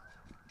on?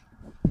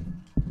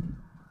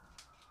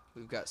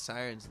 We've got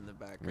sirens in the We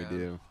background.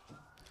 do.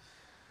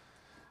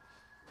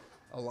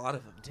 A lot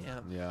of them.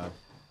 Damn. Yeah.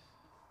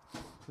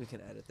 We can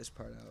edit this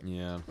part out.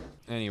 Yeah.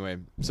 Anyway,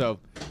 so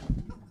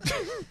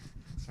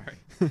Sorry.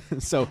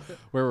 so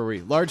where were we?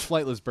 Large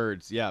flightless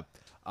birds. Yeah.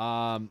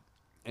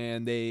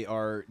 And they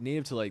are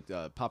native to like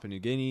Papua New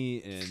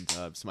Guinea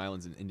and some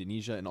islands in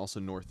Indonesia and also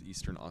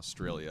northeastern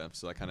Australia.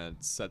 So that kind of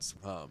sets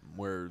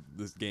where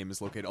this game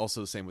is located. Also,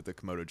 the same with the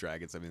Komodo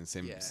dragons. I mean, the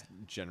same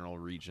general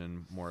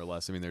region, more or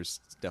less. I mean, there's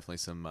definitely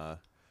some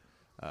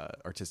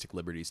artistic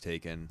liberties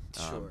taken.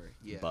 Sure,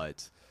 yeah.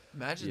 But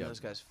Imagine Yeah. those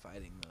guys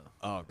fighting, though.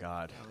 oh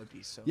god. That would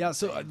be so Yeah.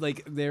 So insane.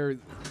 like they're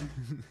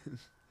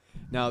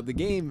now the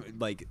game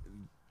like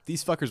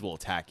these fuckers will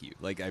attack you.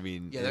 Like I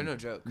mean, Yeah, they're no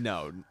joke.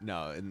 No,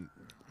 and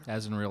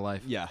As in real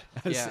life. Yeah,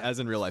 Yeah. as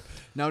in real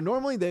life. Now,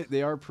 normally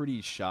they are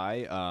pretty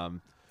shy.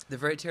 They're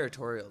very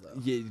territorial, though.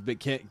 Yeah, but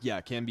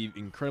can be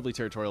incredibly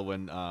territorial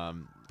when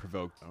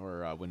provoked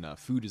or when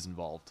food is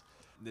involved.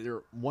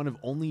 They're one of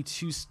only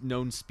 2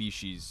 known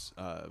species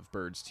of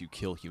birds to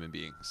kill human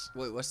beings.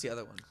 Wait, what's the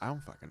other one? I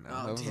don't fucking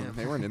know. Oh, damn.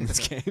 They weren't in this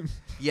game.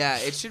 Yeah,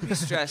 it should be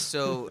stressed.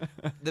 So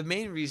the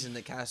main reason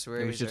that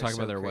cassowaries we should are talk so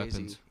about their crazy,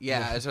 weapons.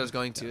 Yeah, that's what I was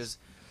going to. Is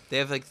they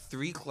have like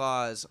 3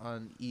 claws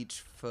on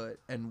each foot,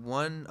 and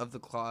one of the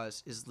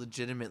claws is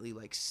legitimately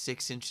like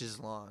 6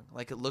 inches long.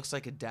 Like it looks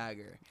like a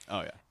dagger.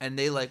 Oh yeah. And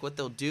they like what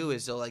they'll do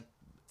is they'll like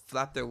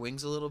flap their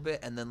wings a little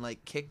bit and then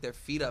like kick their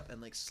feet up and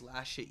like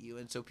slash at you.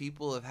 And so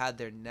people have had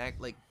their neck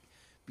like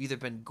either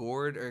been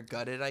gored or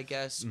gutted, I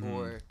guess,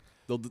 or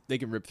They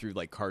can rip through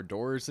like car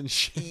doors and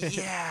shit.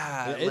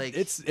 yeah, like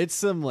it's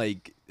some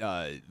like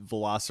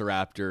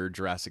Velociraptor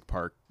Jurassic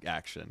Park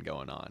action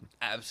going on.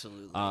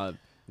 absolutely.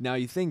 Now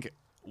you think,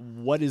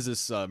 what is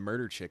this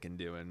murder chicken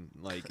doing?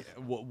 Like,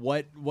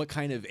 what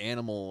kind of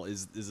animal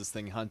is this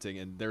thing hunting?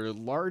 And they're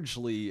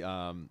largely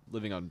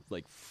living on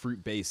like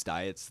fruit-based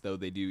diets, though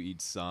they do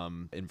eat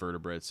some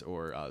invertebrates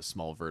or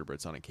small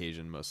vertebrates on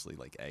occasion, mostly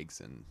like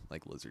eggs and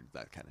like lizards,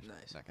 that kind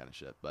of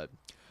shit. But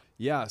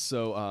yeah,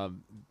 so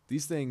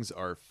these things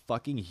are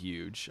fucking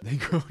huge. They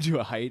grow to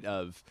a height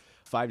of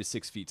 5 to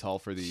 6 feet tall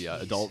for the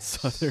adult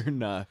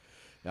southern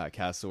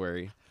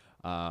cassowary,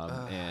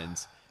 and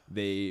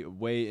they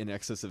weigh in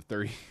excess of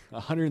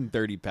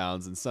 130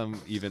 pounds, and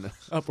some even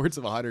upwards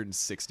of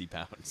 160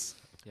 pounds.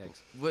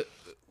 Yikes. What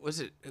was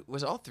it?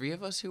 Was all 3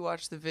 of us who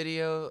watched the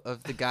video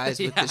of the guys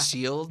with the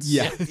shields?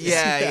 Yeah.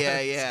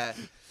 Yeah.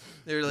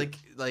 They're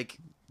like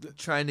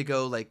trying to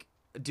go like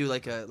do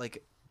like a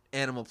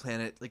Animal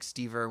Planet like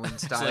Steve Irwin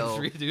It's style.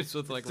 like 3 dudes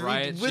with like 3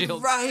 riot with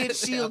shields. riot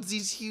shields,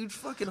 these huge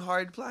fucking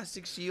hard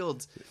plastic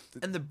shields,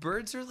 and the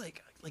birds are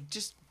like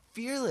just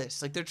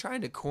fearless. Like they're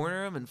trying to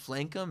corner them and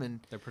flank them, and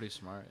They're pretty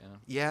smart,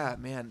 yeah. yeah,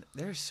 man,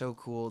 they're so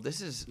cool. This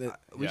is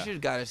we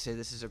should gotta say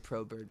this is a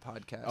pro bird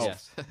podcast. Oh,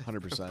 Yes.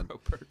 100%. Pro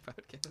bird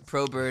podcast.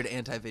 Pro bird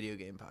anti video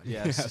game podcast.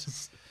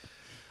 Yes.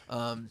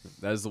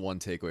 That is the one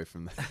takeaway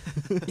from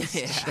the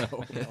Yeah.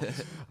 show.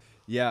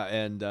 Yeah,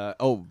 and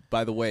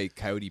by the way,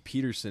 Coyote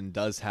Peterson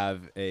does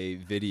have a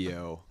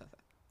video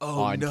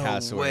on no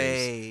cassowaries.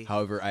 way.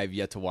 However, I have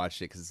yet to watch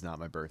it because it's not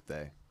my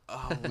birthday.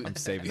 Oh, I'm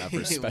saving that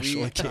for a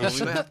special we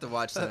occasion. might have to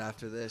watch that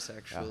after this.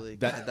 Actually,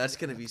 that- God, that's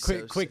gonna be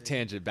Quick sick.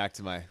 tangent back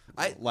to my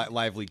I-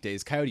 live leak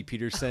days. Coyote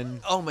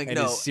Peterson Oh my and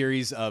no. his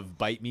series of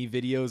Bite Me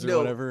videos or No,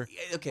 whatever.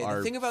 okay, the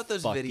are thing about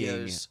those fucking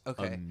videos-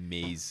 okay.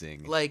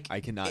 amazing. Like I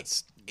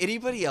cannot.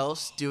 Anybody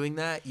else doing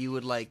that, you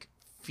would like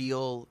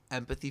feel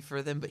empathy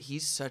for them, but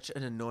he's such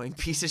an annoying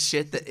piece of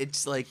shit that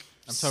it's like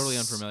I'm totally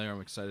unfamiliar. I'm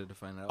excited to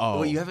find out. Oh.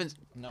 Well, you haven't.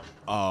 No.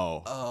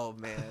 Oh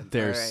man,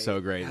 They're All right. so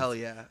great. Hell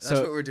yeah, that's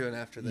So- what we're doing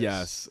after this.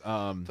 Yes.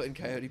 Putting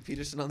Coyote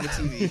Peterson on the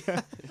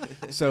TV.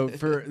 So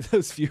for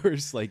those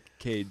viewers like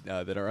Cade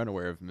that are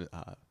unaware of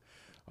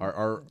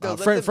our No, let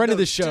friend them- of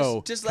the no,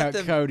 show, just let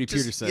them. Coyote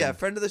just- Peterson. Yeah,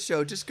 friend of the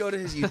show. Just go to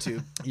his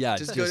YouTube. Yeah,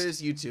 just go to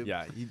his YouTube.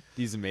 Yeah,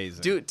 he's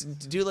amazing.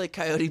 Do like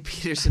Coyote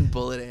Peterson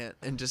Bullet Ant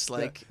and just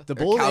like the or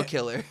Bullet Cow Ant-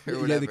 Killer or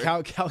Yeah, whatever.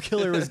 the cow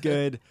killer was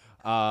good.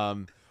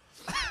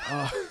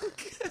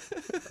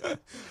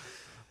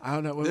 I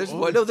don't know. There's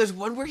one. No, there's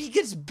one where he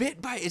gets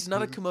bit by. It's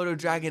not a Komodo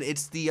dragon.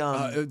 It's the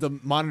the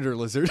monitor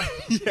lizard.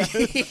 Yeah.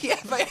 yeah,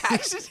 by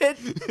accident,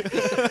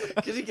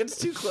 because he gets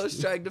too close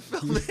trying to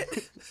film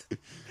it.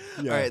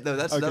 Yeah. All right, though,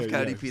 that's enough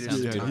Coyote yeah. Peterson.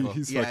 Sounds Yeah, beautiful.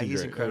 he's Yeah, fucking he's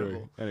great.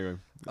 incredible. Anyway,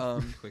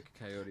 Quick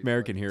coyote.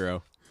 American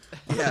hero.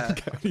 Yeah.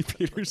 Coyote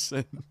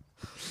Peterson.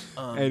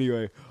 Um,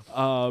 Anyway,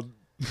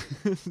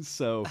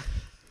 so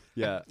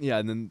yeah,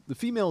 and then the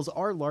females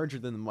are larger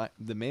than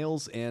the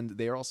males, and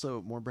they are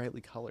also more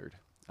brightly colored.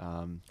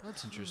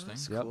 That's interesting.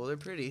 That's Yep. cool. They're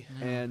pretty.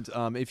 And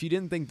if you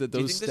didn't think that Do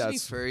you those think there's any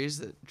stats, furries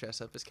that dress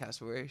up as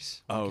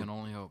cassowaries? I can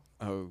only hope.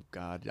 oh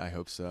God, I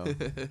hope so.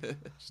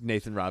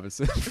 Nathan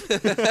Robinson.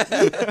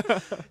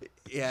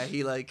 Yeah, he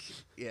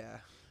yeah.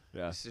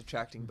 Yeah. He's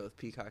attracting both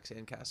peacocks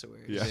and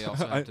cassowaries. Yeah. They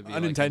also have to be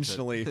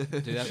unintentionally. Like, do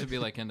they have to be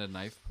like into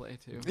knife play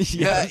too?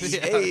 Yeah. Yes.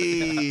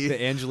 Hey.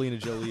 The Angelina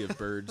Jolie of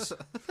birds.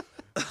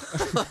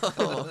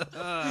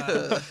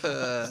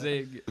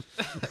 Zig.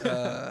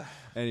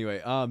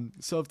 Anyway,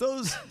 so if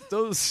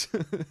those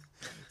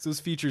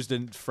features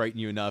didn't frighten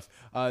you enough,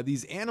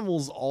 these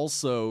animals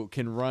also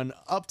can run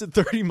up to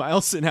 30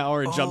 miles an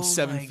hour and jump Oh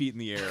 7 my feet in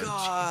the air.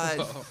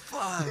 God,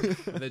 fuck.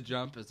 The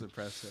jump is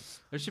impressive.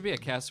 There should be a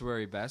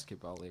cassowary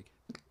basketball league.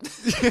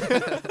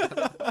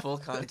 Full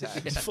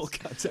contact. Full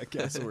contact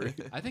cassowary.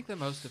 I think the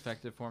most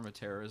effective form of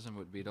terrorism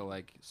would be to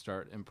like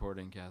start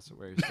importing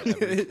cassowaries. To every It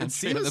country on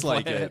seems the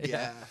like planet. it.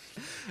 Yeah.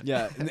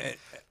 Yeah, and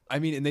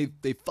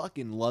they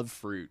fucking love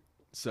fruit.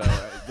 So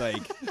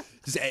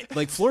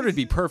like Florida would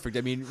be perfect.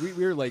 I mean,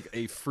 we're like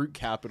a fruit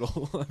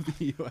capital of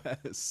the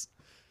U.S.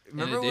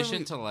 Remember in when addition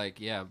we- to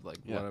Yeah.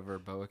 whatever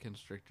boa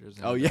constrictors.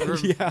 And Oh, yeah,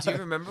 Do you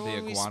remember The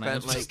when we iguana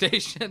spent like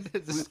infestation.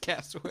 This is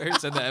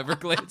cassowaries in the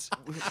Everglades.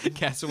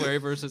 Cassowary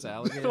versus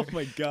alligator. Oh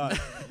my God.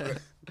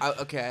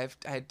 okay,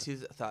 I had two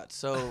thoughts.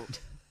 So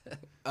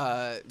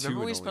Remember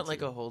we and spent only like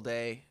two. a whole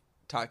day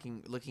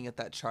looking at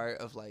that chart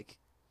of like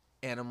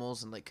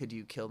animals and like could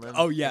you kill them?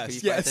 Oh, Or yes, could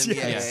you fight yes, them?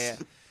 Yeah, yes. yeah,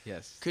 yeah.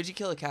 Yes. Could you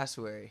kill a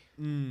cassowary?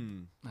 I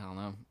don't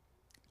know.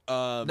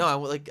 No, I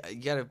would like you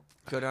gotta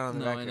go down on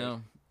the No, record. I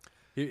know.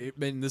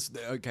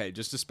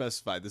 Just to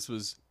specify, this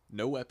was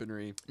no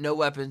weaponry. No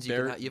weapons. You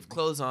Bare- you have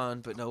clothes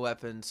on, but no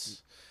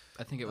weapons.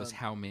 I think it was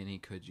how many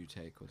could you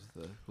take was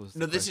the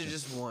No, this question. is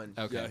just one.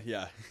 Okay.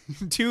 Yeah.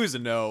 2 is a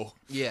no.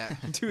 Yeah,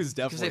 2 is because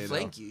definitely they a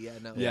flank no. you. Yeah,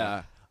 no.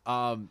 Yeah.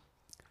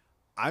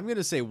 I'm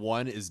gonna say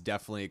 1 is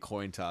definitely a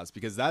coin toss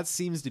because that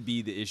seems to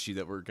be the issue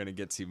that we're gonna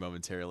get to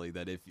momentarily.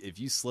 That if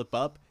you slip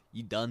up,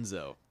 you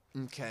donezo.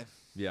 Okay.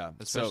 Yeah.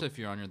 Especially if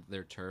you're on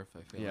their turf,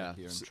 I feel like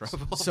you're in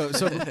trouble. So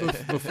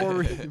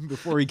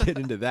before we get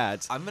into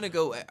that, I'm gonna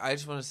go. I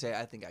just want to say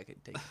I think I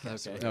could take a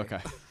cassowary. okay.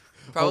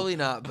 Probably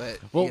not, but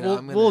Well, you know,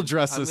 I'm we'll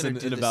address I'm this gonna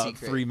in do the about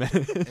secret. 3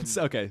 minutes.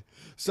 Okay.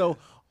 So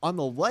on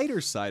the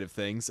lighter side of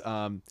things,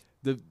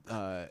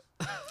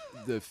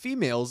 the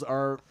females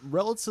are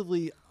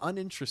relatively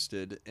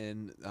uninterested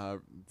in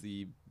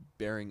the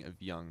bearing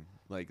of young,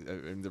 like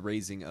in the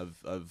raising of.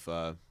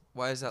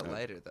 Why is that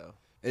lighter though?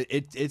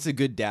 It's a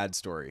good dad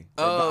story.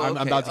 Oh, I'm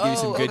about to give you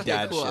some good okay,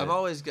 dad cool. shit.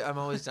 I'm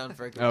always down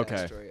for a good Okay.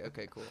 dad story.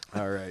 Okay, cool.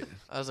 All right.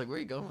 I was like, where are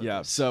you going? With Yeah.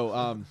 this?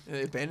 So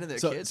They abandon their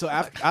So, kids. so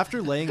Fuck.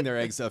 after laying their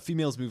eggs,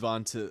 females move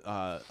on to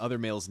other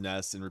males'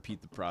 nests and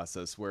repeat the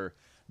process where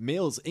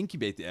males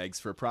incubate the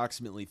eggs for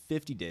approximately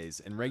 50 days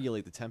and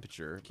regulate the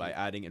temperature by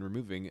adding and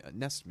removing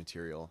nest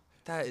material.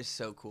 That is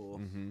so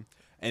cool.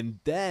 And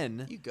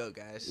then, You go,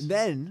 guys.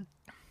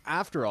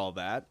 after all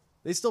that,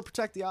 they still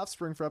protect the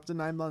offspring for up to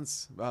 9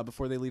 months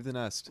before they leave the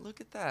nest.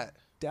 Look at that.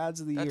 Dads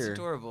of the That's year.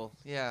 adorable.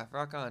 Yeah,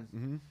 rock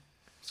on.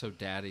 So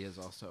daddy is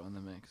also in the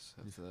mix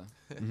of the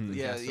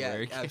Yeah,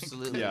 cassowary king.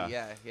 absolutely. Yeah.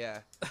 Yeah. Yeah.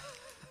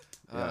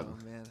 Oh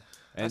man,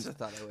 that's a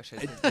thought I wish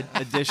I did.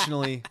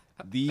 Additionally,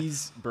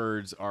 these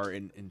birds are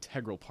an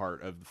integral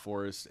part of the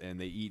forest,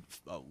 and they eat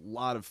a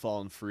lot of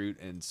fallen fruit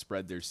and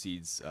spread their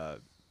seeds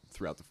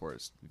throughout the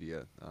forest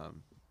via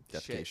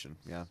defecation.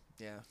 Yeah.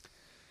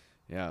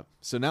 Yeah.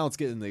 So now let's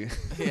get in the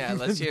Yeah,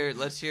 let's hear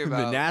The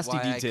about nasty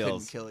why details. I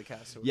couldn't kill a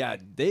cassowary. Yeah,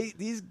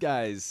 these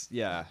guys.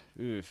 Yeah.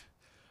 Oof.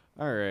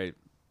 All right.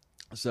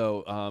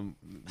 So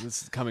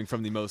this is coming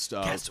from the most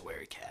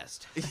Cassowary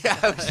cast. Yeah,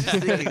 I was just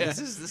thinking this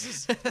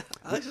is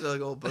I like to know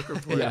like old book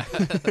report. Yeah.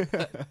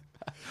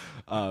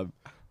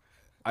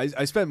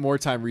 I spent more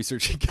time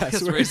researching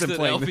cassowaries than than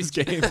playing this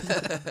game.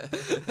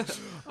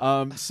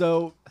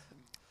 So,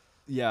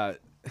 yeah,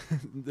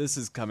 this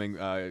is coming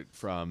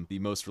from the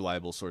most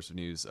reliable source of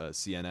news,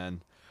 CNN.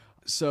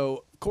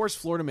 So, of course,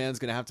 Florida man's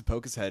going to have to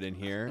poke his head in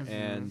here.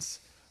 And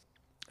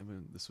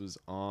this was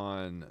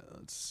on,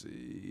 let's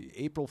see,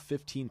 April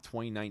 15th,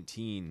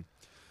 2019.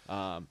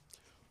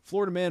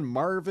 Florida man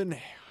Marvin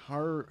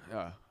Marvin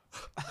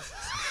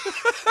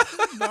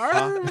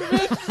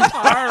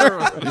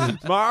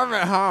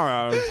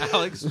Harrow.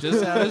 Alex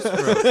just had his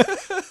throat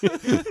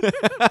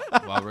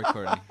while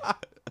recording.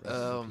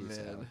 Oh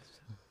man.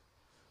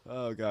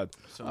 Oh God.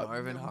 So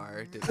Marvin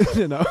Har did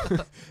You know,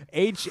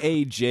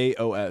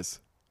 Hajos.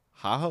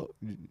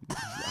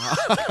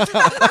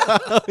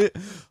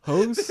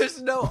 Hos.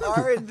 There's no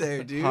R in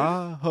there, dude.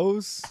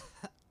 Hos.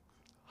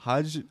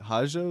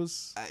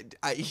 Hajos.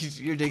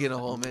 You're digging a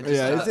hole, man.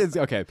 Yeah, it's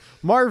okay.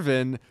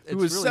 Marvin, who It's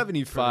was really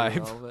 75,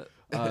 Pretty relevant.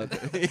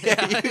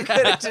 yeah, you could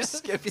have just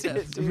skipped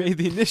it, dude. made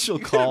the initial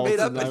You call. made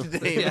to up a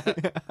name.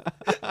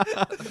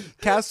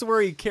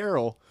 Cassowary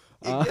Carol.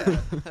 No,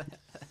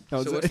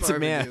 So what's it's a Marvin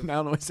man. do? I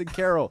don't know. It's a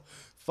Carol.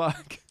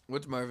 Fuck.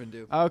 What's Marvin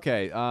do?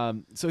 Okay.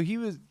 So he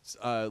was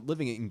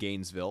living in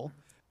Gainesville,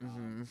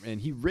 and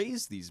he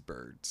raised these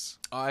birds.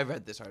 Oh, I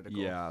read this article.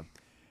 Yeah.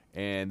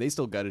 And they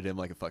still gutted him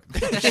like a fucking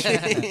bitch.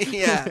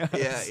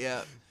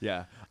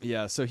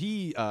 Yeah. So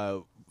he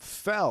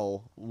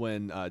fell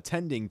when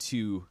tending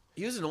to.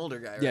 He was an older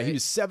guy, right? Yeah, he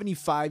was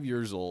 75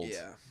 years old.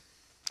 Yeah.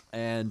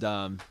 And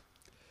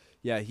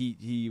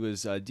he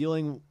was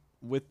dealing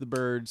with the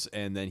birds,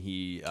 and then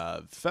he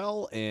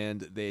fell, and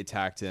they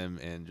attacked him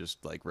and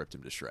just like ripped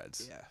him to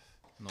shreds. Yeah.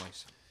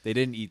 Nice. They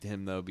didn't eat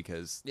him though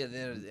because Yeah.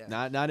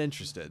 not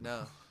interested.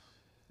 No.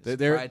 They're,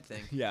 It's a pride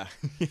thing. Yeah.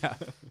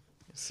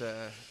 It's,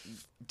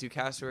 do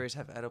cassowaries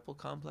have Oedipal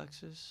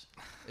complexes?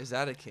 Is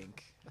that a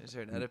kink? Is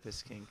there an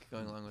Oedipus kink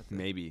going along with it?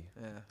 Maybe.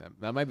 Yeah.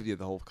 That might be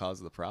the whole cause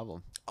of the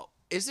problem. Oh,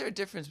 is there a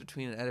difference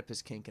between an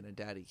Oedipus kink and a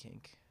daddy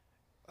kink?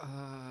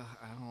 I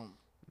don't.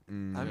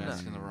 I'm I'm not-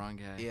 asking the wrong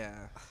guy. Yeah.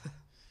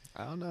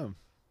 I don't know.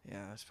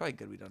 Yeah, it's probably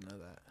good we don't know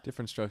that.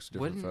 Different strokes, for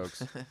different Wouldn't-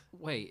 folks.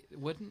 Wait,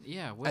 wouldn't?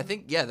 Yeah. I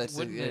think, yeah, that's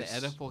Wouldn't an it's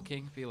Oedipal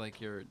kink be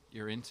like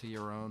you're into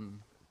your own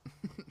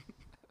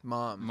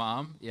mom.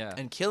 mom? Yeah.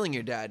 And killing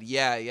your dad.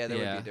 Yeah, there would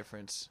be Yeah. a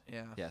difference.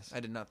 Yeah. Yes. I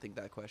did not think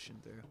that question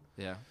through.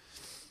 Yeah.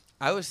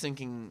 I was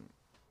thinking,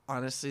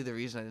 honestly, the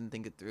reason I didn't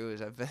think it through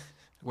is I've been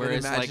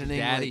Whereas like imagining,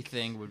 daddy like-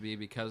 thing would be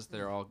because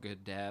they're all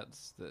good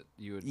dads that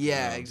you would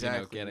Yeah, you know,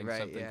 exactly, getting right,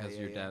 something yeah, because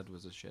yeah, your yeah. dad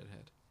was a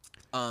shithead.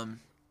 I've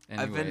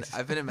Anyways.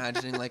 been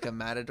imagining like a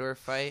matador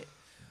fight,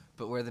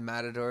 but where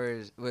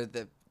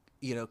the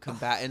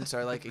combatants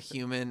are like a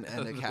human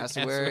and a The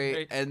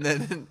cassowary, cassowary. and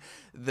then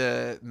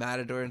the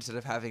matador, instead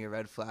of having a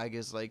red flag,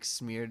 is like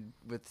smeared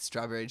with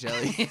strawberry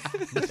jelly.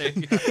 There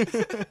you go.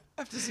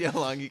 Have to see how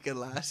long you can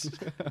last.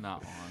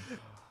 Not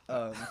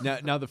long.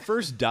 Now the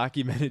first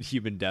documented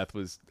human death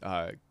was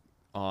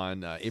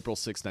on April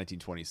 6,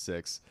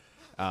 1926,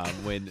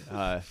 when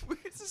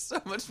This is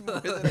so much more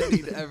than I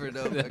need to ever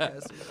know about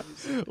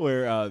cassowaries.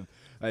 where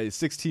a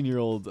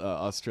 16-year-old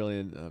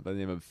Australian by the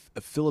name of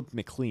Philip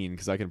McLean,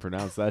 because I can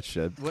pronounce that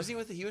shit, Was he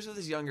with? He was with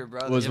his younger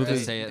brother. was You with have to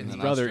his say it in an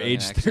brother,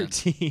 Australian aged accent.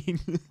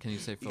 13. Can you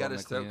say He got Philip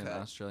his throat McLean in an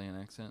cut. Australian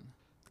accent?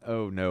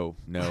 Oh no.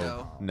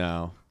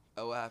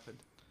 Oh, what happened?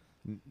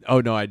 Oh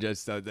no, I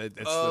just The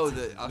no,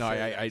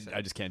 Australian I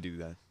accent. just can't do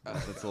that.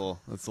 That's a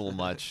little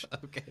much.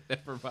 Okay,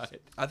 never mind.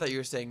 I thought you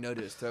were saying no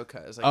to his throat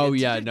cut. I was like, Oh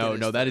he yeah, did get no, his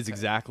that throat is cut.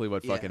 exactly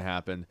what Yeah. fucking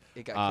happened.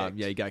 It got kicked.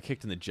 Yeah, he got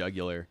kicked in the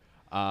jugular.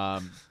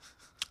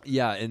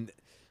 Yeah, and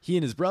he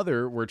and his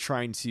brother were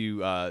trying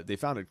to. They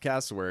found a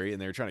cassowary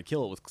and they were trying to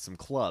kill it with some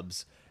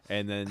clubs.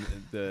 And then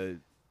the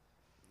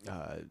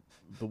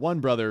one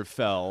brother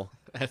fell.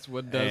 That's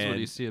what does when And-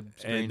 you see a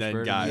strange and then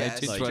bird. got in the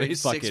Yes, like 1920s.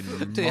 6 fucking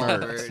foot tall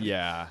marked. bird.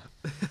 Yeah,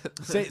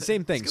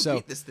 same thing. Let's go So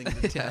beat this thing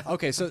to death.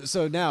 okay,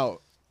 so now,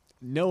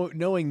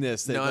 knowing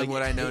this, that Knowing like,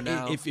 what I know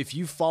now. if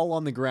you fall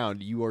on the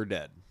ground, you are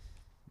dead.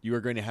 You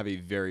are going to have a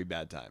very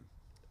bad time.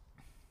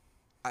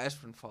 I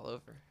just wouldn't fall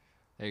over.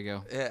 There you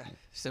go. Yeah,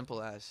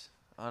 simple as.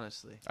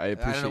 Honestly, I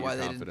appreciate don't know your why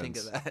confidence. they didn't think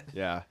of that.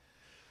 Yeah,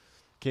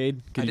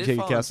 Cade, I can you did take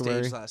a fall on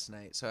cassowary? stage last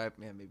night, so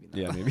maybe not.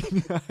 Yeah, maybe.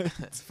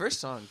 It's the first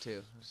song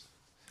too.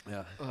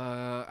 Yeah,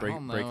 I break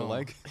don't break a know.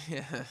 leg.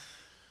 Yeah.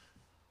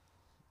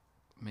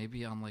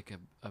 Maybe on like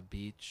a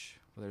beach.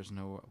 Where there's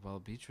no. Well, a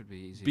beach would be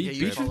easy. Beach, Yeah, to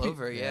you beach, trip. fall would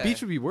be, over, yeah. beach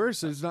would be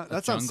worse. It's not. A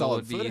That's not jungle solid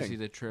would be footing. easy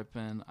to trip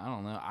in. I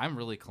don't know. I'm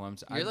really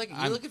clumsy. You're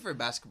looking for a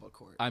basketball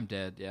court. I'm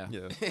dead. Yeah.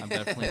 Yeah. I'm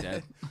definitely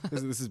dead.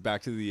 This is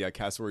back to the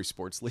Cassowary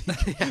Sports League.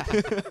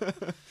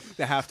 The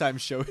halftime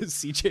show is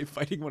CJ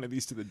fighting one of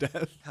these to the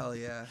death. Hell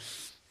yeah.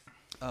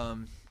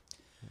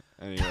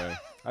 Anyway,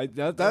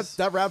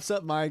 that wraps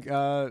up my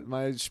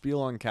my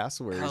spiel on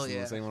cassowaries. Hell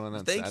Unless yeah. anyone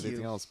wants Thank to add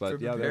anything you else, but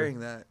for yeah, they're preparing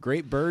that.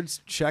 great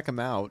birds. Check them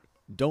out.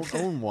 Don't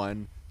own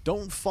one.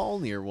 Don't fall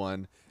near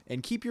one,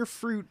 and keep your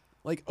fruit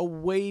like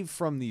away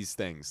from these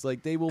things.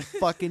 Like they will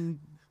fucking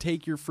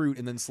take your fruit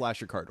and then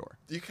slash your car door.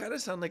 You kind of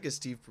sound like a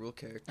Steve Brule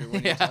character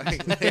when you're talking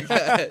like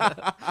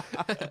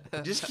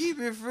that. Just keep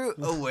your fruit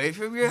away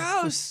from your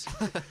house.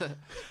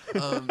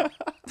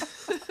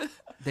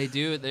 They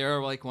do. They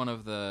are like one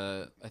of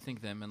the. I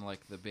think them and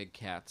like the big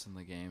cats in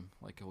the game.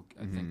 Like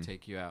I think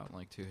take you out in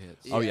like 2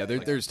 hits. Oh yeah, Yeah,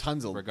 there's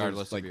tons of regardless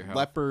there's, of like your health.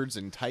 leopards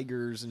and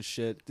tigers and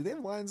shit. Do they have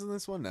lions in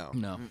this one? No.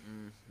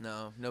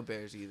 No. No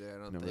bears either.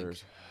 I don't No think.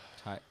 bears.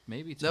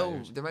 Maybe No,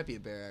 tigers. there might be a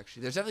bear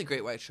actually. There's definitely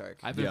great white shark.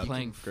 I've been Yeah,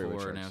 playing great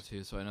white 4 now sharks.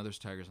 too, so I know there's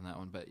tigers in that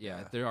one. But yeah,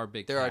 Yeah. there are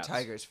big. There cats. are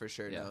tigers for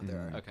sure. Yeah. No,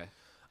 there are.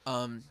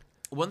 Okay.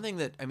 One thing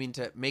that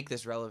to make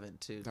this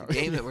relevant to the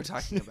game that we're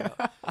talking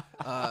about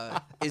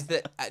is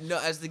that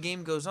as the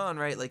game goes on,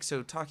 right? Like,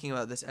 so talking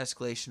about this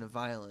escalation of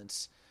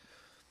violence,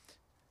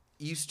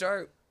 you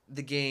start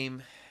the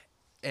game,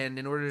 and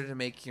in order to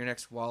make your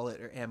next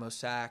wallet or ammo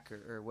sack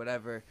or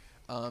whatever,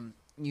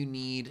 you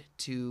need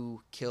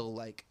to kill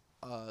like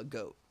a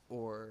goat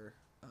or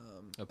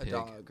A a pig.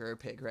 dog or a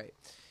pig, right?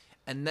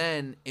 And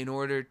then in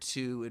order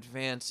to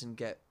advance and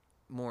get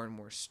more and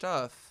more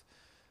stuff,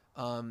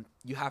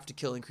 you have to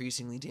kill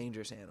increasingly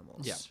dangerous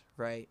animals. Yeah.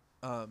 Right.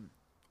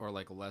 Or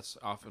like less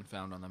often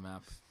found on the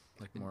map,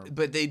 like more.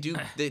 But they do.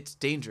 It's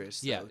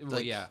dangerous. Yeah, though, well,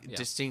 like, yeah.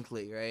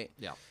 distinctly, right?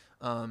 Yeah.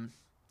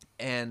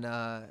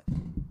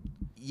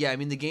 Yeah. I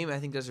mean, the game I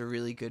think does a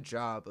really good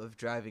job of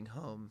driving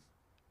home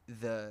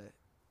the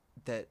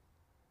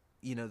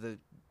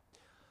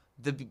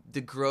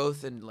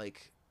growth and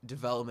like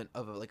development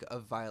of a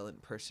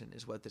violent person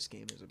is what this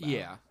game is about.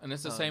 Yeah, and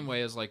it's the same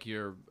way as like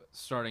you're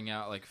starting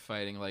out like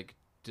fighting like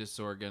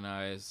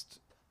disorganized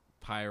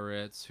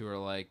pirates who are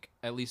like,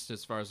 at least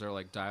as far as their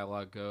like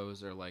dialogue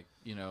goes, are like,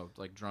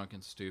 like drunk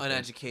and stupid,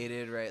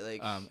 Uneducated, right?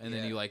 Like, and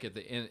then you like at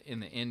the in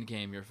the end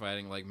game you're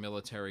fighting like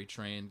military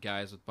trained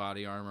guys with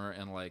body armor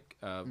and like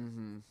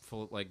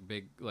full like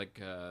big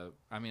like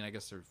I mean I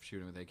guess they're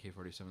shooting with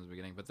AK-47 at the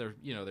beginning, but they're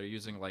they're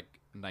using like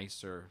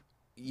nicer.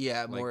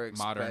 Yeah, like, more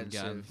modern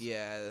expensive. guns.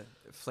 Yeah,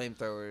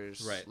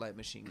 flamethrowers, Right. light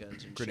machine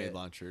guns, and Grenade shit.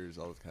 launchers,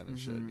 all that kind of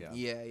shit.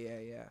 Yeah.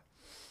 Yeah.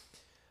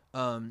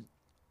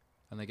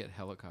 And they get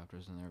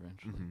helicopters in there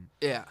eventually.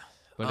 Yeah.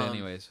 But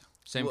anyways,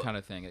 same well- kind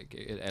of thing.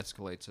 It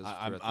escalates as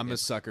I'm throughout the a game.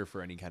 sucker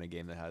for any kind of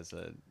game that has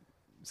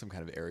some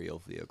kind of aerial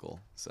vehicle.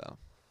 So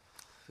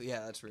Yeah,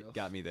 that's real.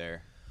 got me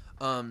there.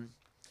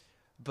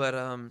 But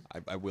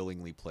I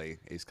willingly play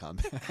Ace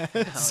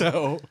Combat.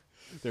 So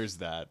there's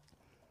that.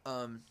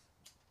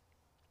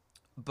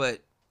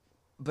 But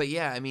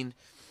yeah, I mean,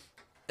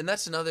 and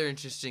that's another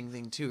interesting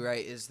thing too,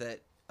 right? Is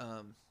that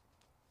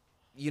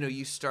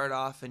you start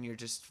off and you're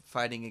just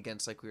fighting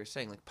against, like we were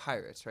saying, like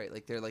pirates, right?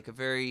 Like they're like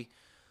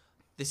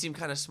they seem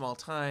kind of small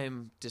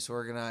time,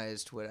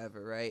 disorganized,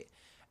 whatever, right?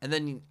 And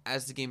then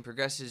as the game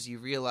progresses, you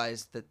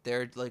realize that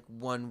they're like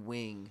one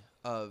wing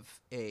of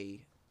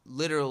a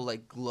literal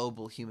like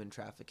global human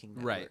trafficking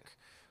network,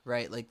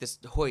 Right. Like this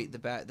Hoyt,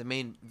 the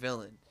main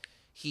villain,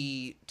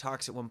 he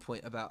talks at one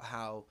point about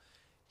how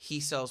he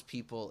sells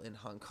people in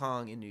Hong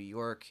Kong, in New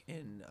York,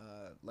 in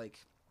like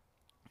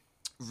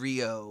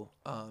Rio,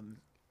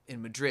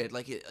 in Madrid,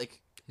 like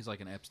He's like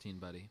an Epstein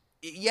buddy.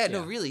 yeah,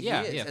 no, really,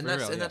 Yeah, he is, yeah, and for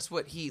that's real, and that's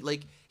what he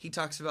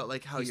talks about,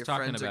 like how He's your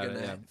talking friends are about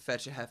gonna it,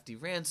 fetch a hefty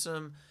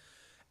ransom,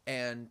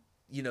 and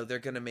they're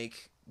gonna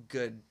make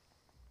good,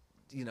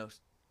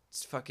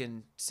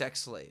 fucking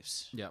sex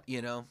slaves. Yeah.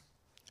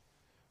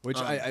 Which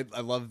I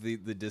love the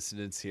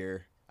dissonance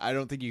here. I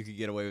don't think you could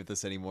get away with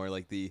this anymore.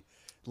 Like the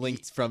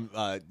links from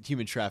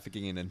human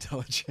trafficking and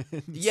intelligence.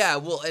 Yeah,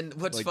 well, and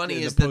what's Like, funny in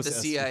the is that the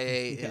post-Esther.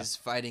 CIA Yeah. is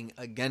fighting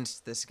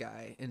against this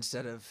guy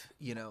instead of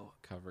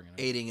Covering it up.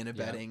 aiding and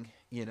abetting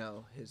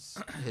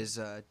his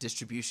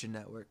distribution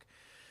network.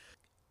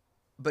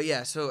 But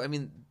yeah, so I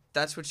mean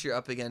that's what you're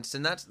up against,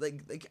 and that's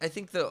like I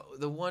think the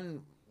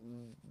one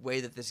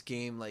way that this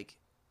game, like,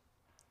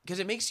 because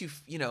it makes you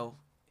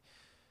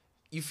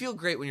you feel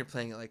great when you're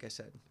playing it. Like I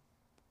said,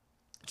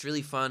 it's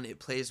really fun. It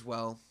plays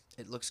well.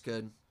 It looks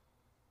good.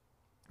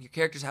 Your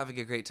character's having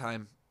a great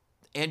time,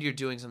 and you're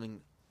doing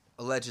something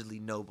allegedly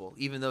noble,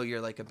 even though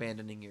you're like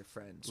abandoning your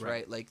friends,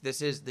 right? Like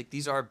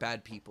these are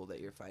bad people that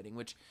you're fighting,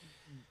 which,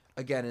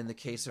 again, in the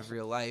case of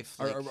real life,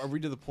 like, Are we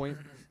to the point?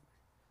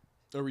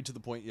 Are we to the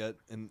point yet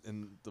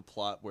in the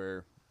plot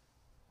where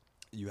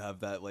you have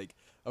that, like,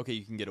 okay,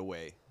 you can get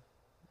away,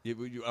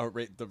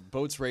 the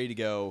boat's ready to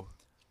go,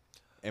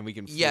 and we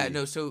can flee. Yeah,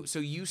 no. So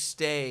you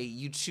stay.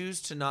 You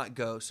choose to not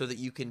go so that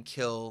you can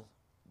kill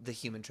the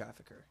human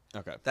trafficker.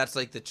 Okay. That's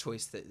like the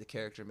choice that the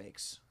character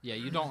makes. Yeah,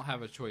 you don't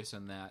have a choice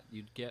in that.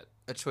 You'd get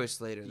A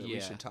choice later that we Yeah.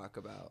 should talk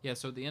about. Yeah,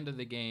 so at the end of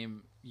the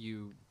game,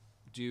 you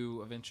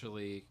do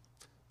eventually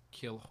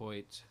kill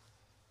Hoyt,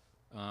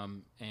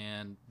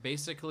 and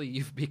basically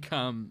you've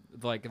become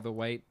like the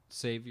white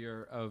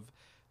savior of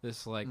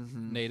this like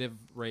native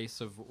race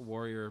of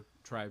warrior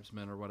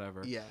tribesmen or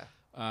whatever.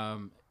 Yeah.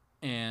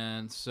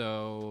 And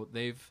so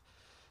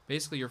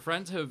basically your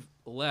friends have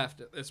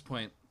left at this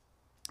point,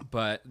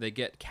 but they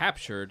get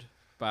captured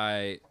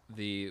by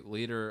the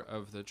leader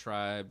of the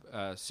tribe.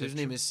 His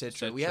name is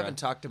Citra. We haven't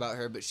talked about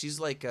her, but she's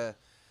like not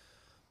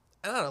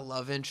a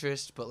love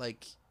interest, but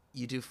like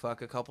you do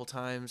fuck a couple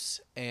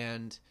times,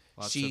 and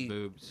Lots she of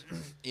boobs.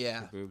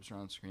 yeah, The boobs are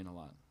on screen a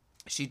lot.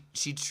 she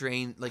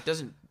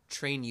doesn't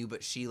train you,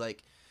 but she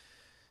like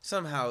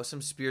somehow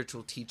some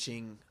spiritual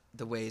teaching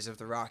the ways of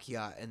the rock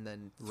yacht, and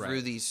then through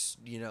Right. these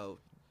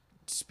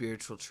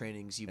spiritual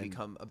trainings you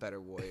become a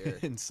better warrior.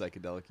 in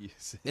psychedelic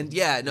use. And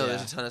yeah, no, Yeah.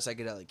 there's a ton of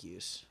psychedelic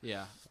use.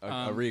 Yeah.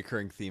 a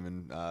reoccurring theme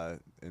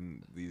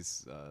in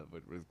these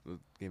what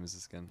game is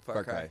this again?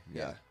 Far Cry.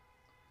 Yeah.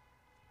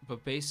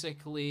 But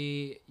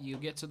basically, you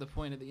get to the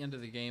point at the end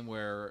of the game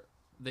where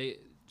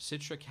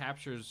Citra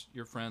captures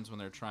your friends when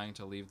they're trying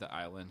to leave the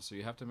island. So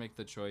you have to make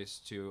the choice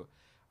to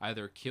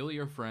either kill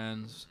your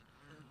friends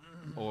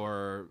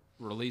or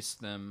release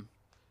them.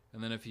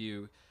 And then if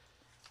you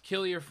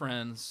kill your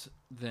friends,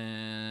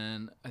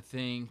 then I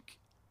think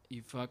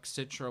you fuck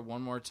Citra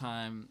one more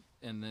time,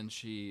 and then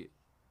she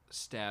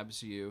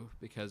stabs you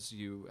because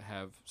you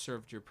have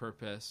served your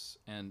purpose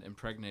and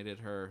impregnated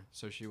her,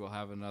 so she will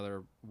have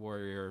another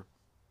warrior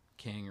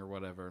king or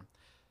whatever.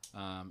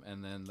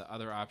 And then the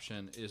other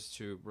option is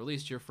to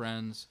release your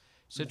friends.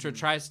 Citra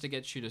tries to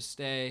get you to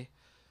stay,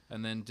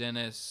 and then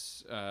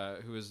Dennis,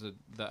 who is the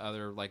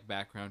other like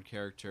background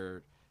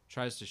character,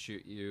 tries to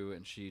shoot you,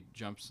 and she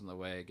jumps in the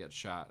way, gets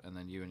shot, and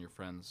then you and your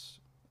friends,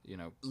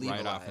 Leave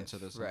ride off alive, into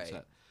the right.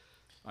 sunset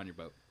on your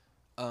boat.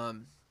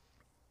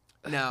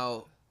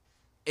 Now,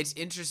 it's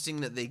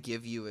interesting that they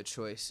give you a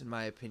choice, in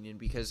my opinion,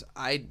 because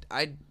I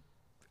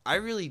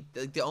really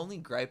like, the only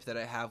gripe that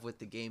I have with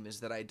the game is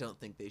that I don't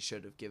think they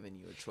should have given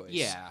you a choice.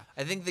 Yeah.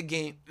 I think the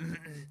game,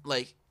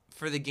 like,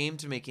 for the game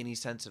to make any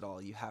sense at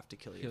all, you have to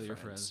kill Kill your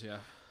friends, yeah.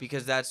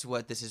 because that's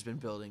what this has been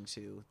building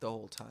to the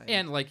whole time.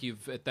 And like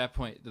you've at that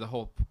point, the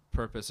whole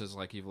purpose is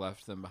like you've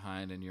left them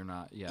behind, and you're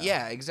not.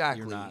 yeah,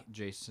 exactly. You're not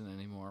Jason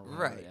anymore. or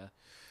whatever, Right.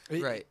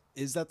 Yeah. Right.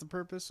 Is that the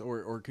purpose,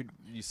 or could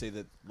you say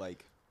that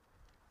like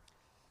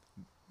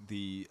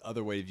the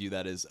other way to view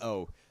that is,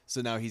 so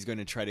now he's going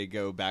to try to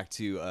go back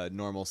to a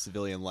normal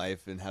civilian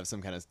life and have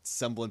some kind of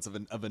semblance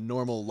of a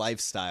normal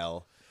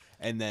lifestyle,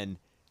 and then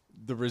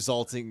the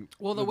result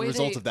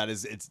of that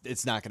is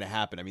it's not going to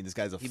happen. I mean, this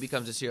guy's He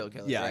becomes a serial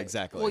killer. yeah, right.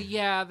 exactly. Well,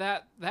 yeah,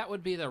 that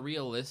would be the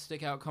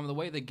realistic outcome. The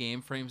way the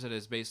game frames it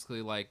is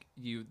basically like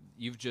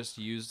you've just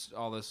used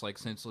all this like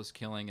senseless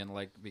killing and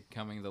like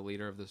becoming the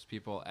leader of this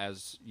people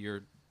as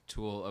your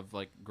tool of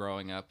like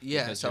growing up.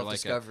 Yeah, because you're, like,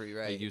 self-discovery, a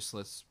right.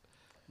 useless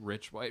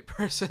rich white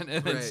person,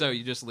 and then Right. so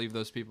you just leave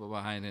those people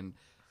behind and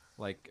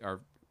like are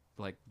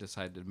like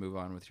decide to move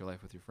on with your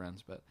life with your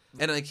friends. But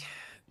And like,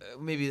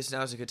 maybe this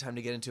now is a good time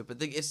to get into it, but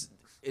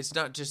it's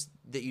not just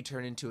that you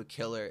turn into a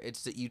killer;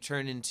 it's that you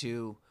turn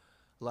into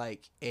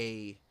like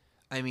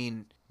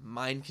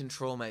mind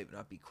control might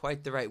not be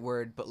quite the right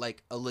word, but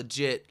like a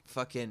legit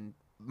fucking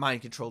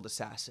mind-controlled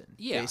assassin,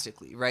 Yeah.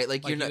 basically, right?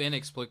 Like, Like you're you not...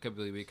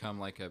 inexplicably become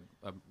like a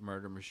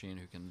murder machine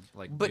who can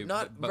like But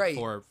not- but right.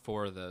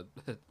 for the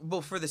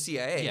Well, for the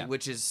CIA, Yeah.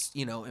 which is,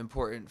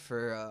 important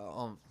for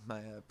all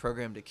my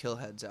program to kill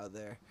heads out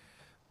there.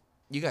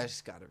 You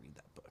guys got to read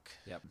that book.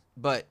 Yep.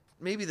 But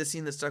maybe the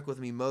scene that stuck with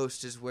me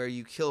most is where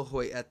you kill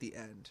Hoyt at the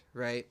end,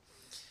 right?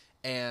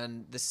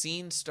 And the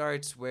scene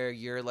starts where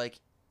you're like,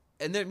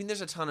 and there, I mean,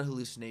 there's a ton of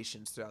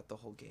hallucinations throughout the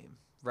whole game,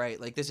 right?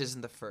 Like, this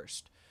isn't the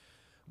first,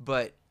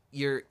 but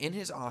you're in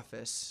his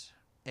office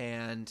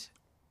and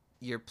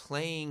you're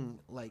playing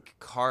like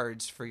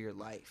cards for your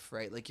life,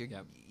 right? Like, you're,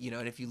 Yep.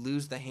 and if you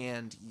lose the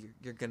hand,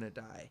 you're gonna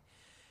die.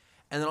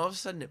 And then all of a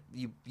sudden,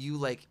 you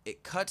like,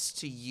 it cuts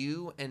to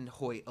you and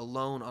Hoyt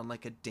alone on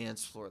like a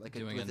dance floor, like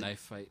doing a knife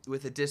fight.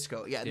 with a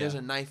disco. Yeah, there's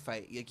a knife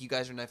fight. Like, you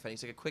guys are knife fighting.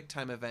 It's like a quick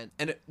time event,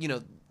 and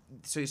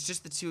so it's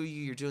just the two of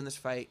you. You're doing this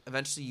fight.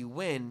 Eventually, you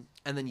win,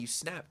 and then you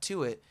snap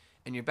to it,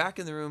 and you're back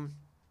in the room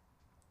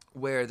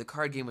where the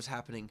card game was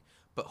happening.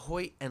 But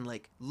Hoyt and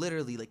like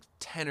literally like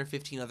 10 or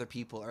 15 other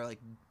people are like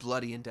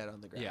bloody and dead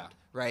on the ground. Yeah.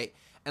 Right.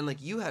 And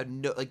like you had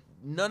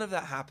none of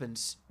that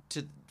happens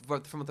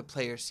from what the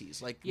player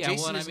sees. Like, Yeah,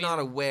 Jason is not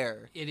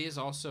aware. It is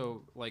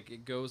also like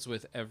it goes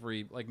with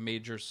every like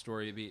major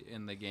story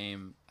in the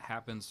game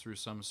happens through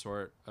some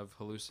sort of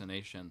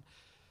hallucination.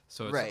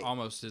 So it's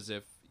almost as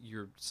if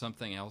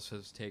something else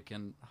has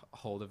taken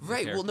hold of the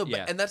Right. Well, no, yeah.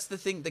 but and that's the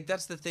thing. Like,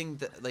 that's the thing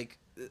that like,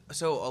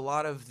 so a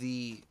lot of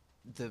the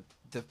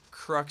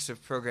crux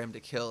of Program to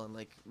Kill, and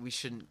like, we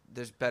shouldn't.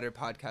 There's better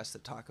podcasts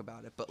that talk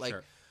about it, but like,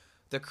 Sure.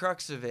 the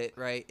crux of it,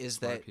 right, is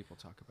Smart that people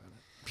talk about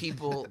it.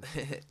 people,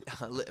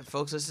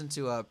 folks, listen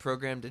to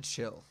Program to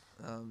Chill.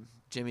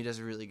 Jimmy does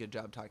a really good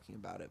job talking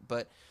about it,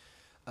 but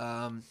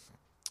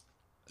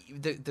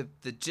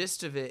the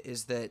gist of it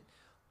is that,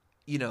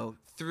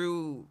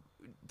 through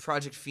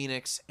Project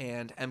Phoenix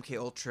and MK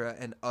Ultra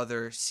and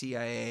other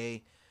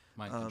CIA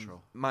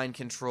mind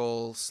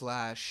control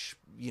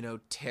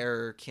 /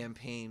 terror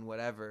campaign,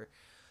 whatever,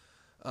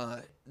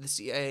 the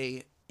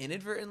CIA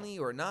inadvertently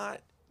or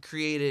not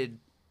created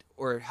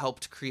or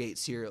helped create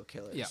serial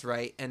killers,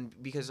 right? And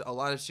because a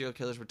lot of serial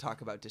killers would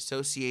talk about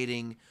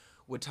dissociating,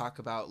 would talk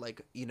about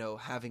like,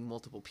 having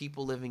multiple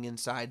people living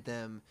inside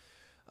them,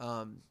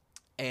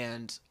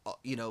 and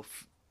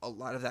a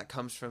lot of that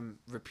comes from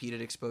repeated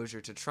exposure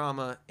to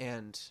trauma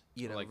and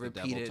like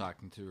repeated the devil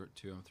talking to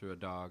him through a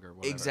dog or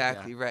whatever.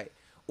 Exactly, yeah. right.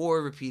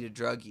 Or repeated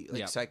drug use, like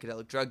Yep.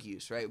 psychedelic drug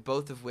use, right?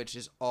 Both of which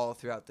is all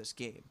throughout this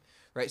game,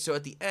 right? So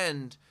at the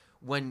end,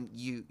 when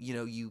you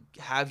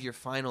have your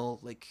final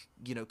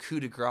coup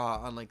de grace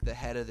on like the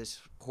head of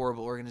this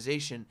horrible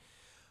organization,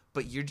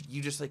 but you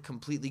just like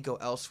completely go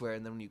elsewhere,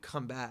 and then when you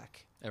come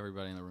back,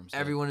 Everyone in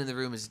the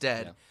room is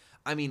dead. Yeah. Yeah.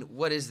 I mean,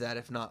 what is that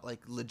if not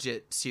like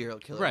legit serial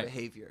killer Right.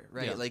 behavior,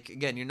 right? Yeah. Like,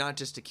 again, you're not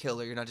just a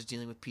killer, you're not just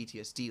dealing with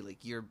PTSD,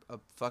 like you're a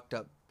fucked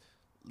up,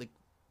 like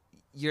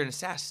you're an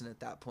assassin at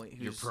that point.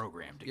 You're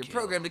programmed to You're kill.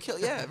 programmed to kill.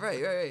 Yeah,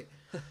 right.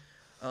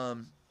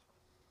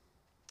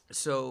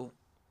 So,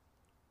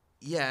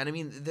 yeah, and I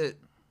mean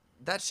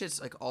that shit's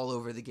like all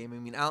over the game. I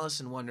mean, Alice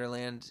in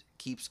Wonderland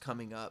keeps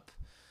coming up,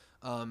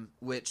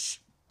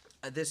 which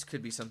this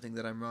could be something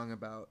that I'm wrong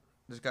about.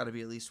 There's got to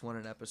be at least one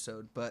an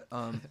episode, but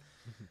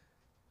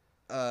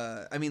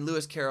I mean,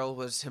 Lewis Carroll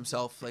was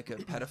himself like a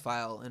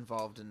pedophile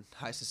involved in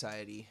high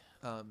society,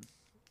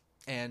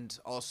 and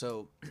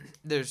also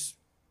there's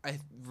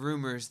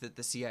rumors that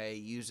the CIA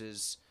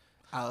uses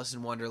Alice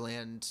in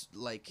Wonderland,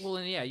 like... Well,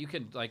 and yeah, you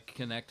could like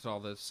connect all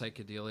the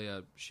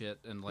psychedelia shit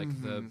and like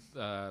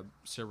the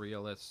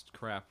surrealist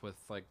crap with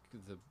like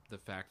the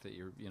fact that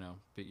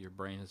that your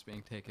brain is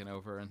being taken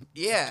over and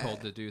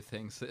told to do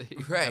things that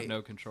you have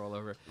no control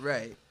over.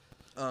 Right.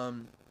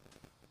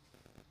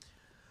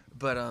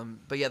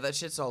 But yeah, that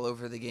shit's all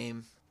over the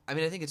game. I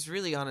mean, I think it's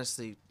really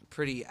honestly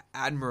pretty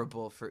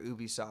admirable for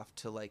Ubisoft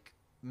to like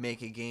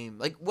make a game,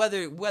 like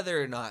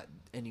whether or not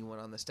anyone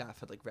on the staff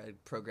had like read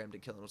Program to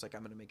Kill and was like,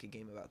 I'm gonna make a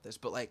game about this,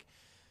 but like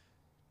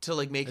to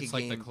like make it's a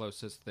game, like the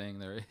closest thing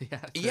there.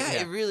 Yeah,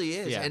 it really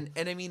is. Yeah.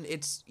 And I mean,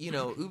 it's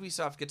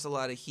Ubisoft gets a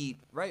lot of heat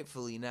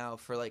rightfully now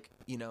for like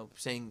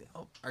saying,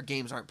 oh, our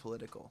games aren't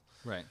political,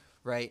 right.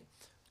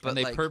 But and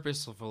they like,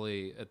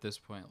 purposefully at this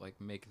point like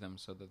make them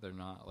so that they're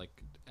not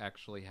like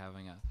actually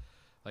having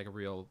a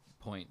real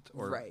point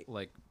or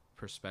like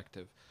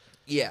perspective.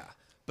 Yeah,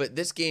 but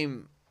this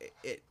game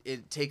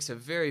it takes a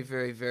very,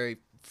 very, very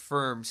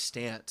firm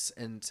stance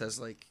and says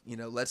like,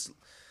 let's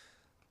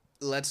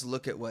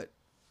look at what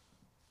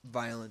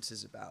violence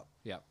is about.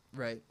 Yeah.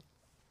 Right.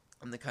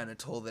 And the kind of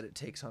toll that it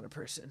takes on a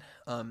person.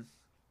 And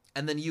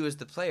then you as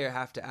the player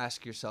have to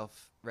ask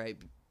yourself, right,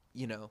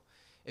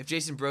 if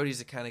Jason Brody's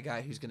the kind of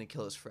guy who's going to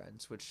kill his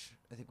friends, which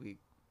I think we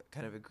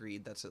kind of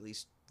agreed that's at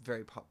least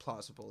very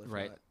plausible. If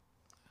not,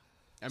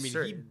 I mean,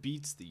 certain. he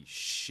beats the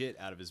shit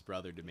out of his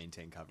brother to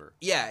maintain cover.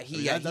 Yeah,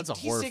 that's a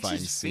he horrifying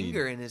sticks his scene.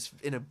 finger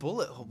in a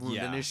bullet wound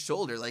in his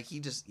shoulder, like he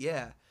just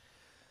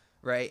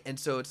right. And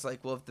so it's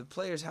like, well, if the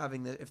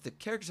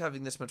character's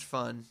having this much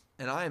fun,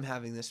 and I am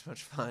having this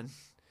much fun,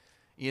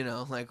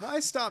 like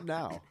Why stop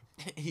now?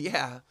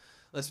 yeah,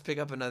 let's pick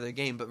up another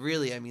game. But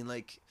really, I mean,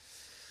 like,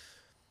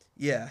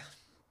 yeah,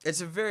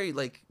 it's a very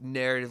like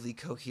narratively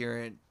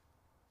coherent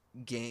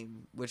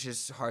game, which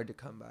is hard to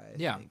come by.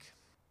 I think.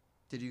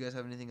 Did you guys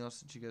have anything else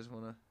that you guys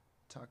want to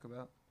talk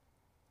about?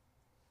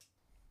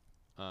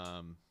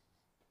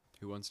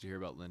 Who wants to hear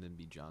about Lyndon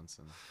B.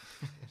 Johnson?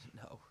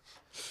 No.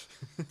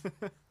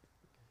 Did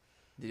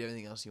you have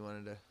anything else you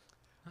wanted to?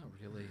 Not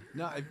really.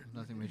 No,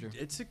 Nothing major.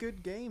 It's a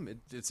good game.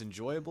 It's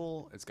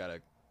enjoyable. It's got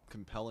a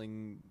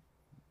compelling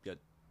yet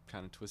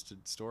kind of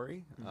twisted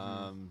story.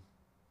 Mm-hmm.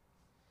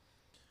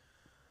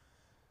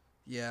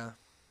 Yeah.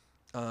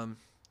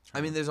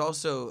 I mean, there's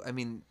also, I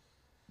mean,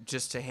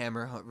 just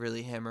to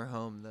really hammer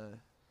home the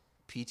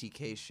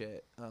PTK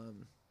shit.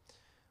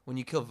 When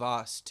you kill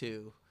Voss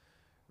too,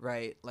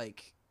 right?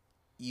 Like,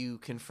 you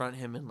confront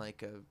him in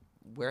like a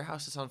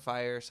warehouse that's on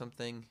fire or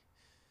something.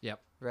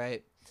 Yep.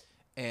 Right.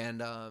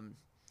 And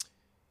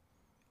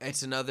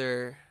it's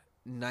another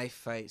knife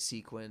fight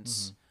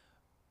sequence,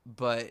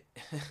 but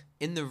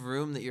in the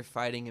room that you're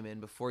fighting him in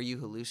before you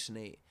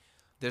hallucinate,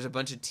 there's a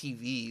bunch of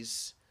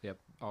TVs. Yep.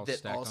 All that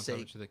stacked all on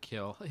say top of the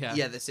kill. Yeah.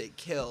 Yeah, that say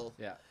kill.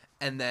 Yeah.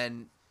 And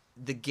then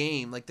the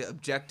game, like the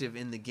objective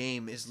in the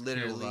game is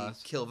literally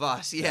kill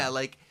Voss. Yeah, Yeah.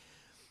 like,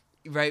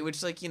 right,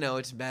 which, like, you know,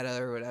 it's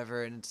meta or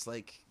whatever, and it's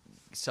like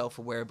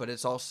self-aware, but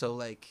it's also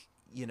like,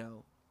 you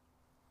know,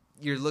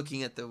 you're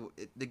looking at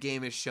the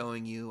game is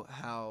showing you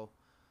how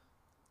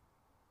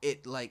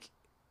it, like,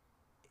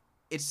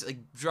 it's like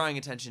drawing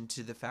attention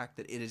to the fact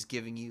that it is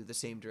giving you the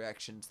same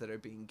directions that are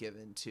being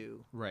given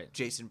to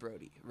Jason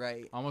Brody,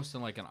 right? Almost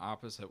in like an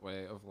opposite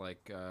way of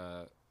like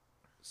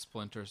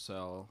Splinter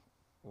Cell,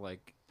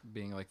 like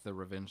being like the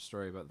revenge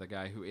story about the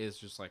guy who is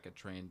just like a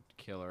trained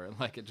killer, and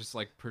like it just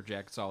like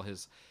projects all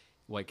his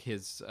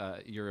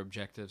your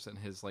objectives and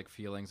his like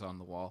feelings on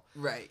the wall.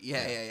 Right.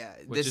 Yeah.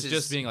 Which is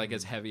just being like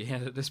as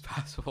heavy-handed as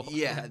possible.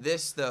 Yeah.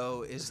 This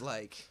though is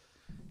like,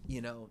 you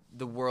know,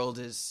 the world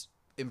is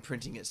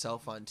imprinting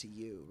itself onto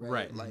you,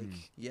 right?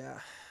 Like, yeah.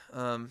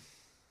 I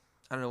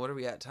don't know. What are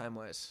we at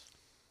time-wise?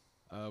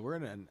 We're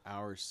in an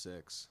hour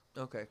 6.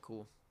 Okay.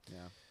 Cool.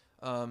 Yeah.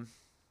 Well,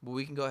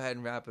 we can go ahead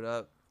and wrap it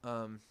up.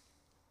 How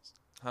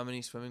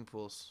many swimming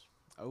pools?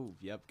 Oh,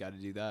 yep. Got to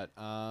do that.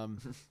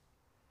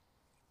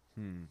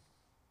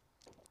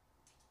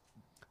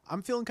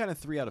 I'm feeling kind of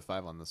 3 out of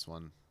 5 on this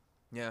one.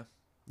 Yeah.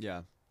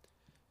 Yeah.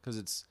 Because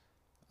it's,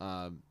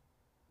 I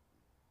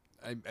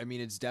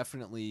mean, it's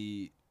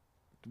definitely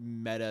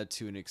meta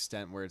to an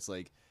extent where it's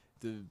like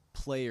the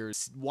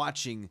players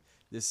watching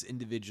this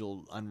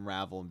individual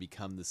unravel and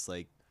become this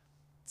like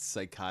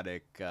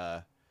psychotic,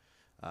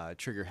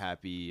 trigger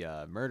happy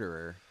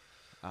murderer.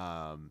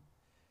 And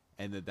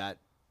that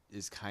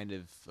is kind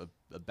of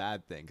a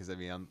bad thing. Because, I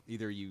mean,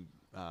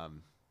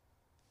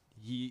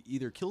 he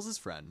either kills his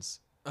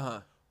friends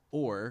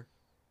or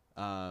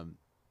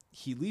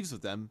he leaves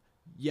with them,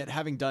 yet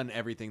having done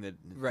everything that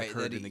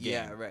occurred in the game.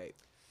 Yeah, right.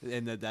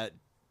 And that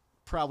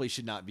probably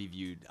should not be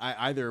viewed.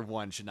 Either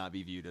one should not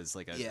be viewed as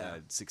like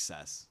a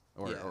success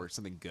or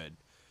something good.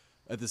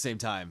 At the same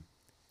time,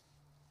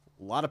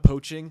 a lot of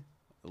poaching,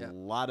 a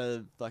lot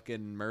of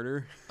fucking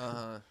murder.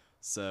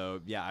 So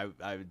yeah,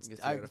 I would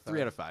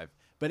 3 out of 5.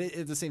 But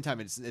at the same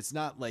time, it's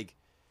not like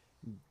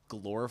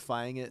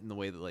glorifying it in the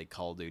way that like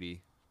Call of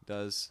Duty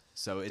does.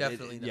 So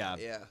Definitely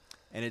not. Yeah.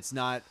 And it's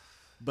not,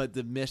 but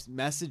the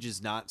message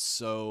is not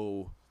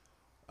so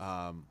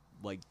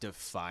like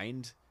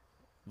defined.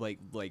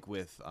 Like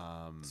with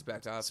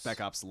Spec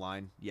Ops The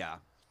Line, yeah.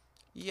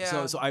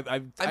 So I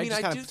mean,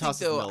 just kind of toss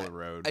it in the middle of the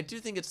road. I do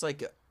think it's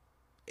like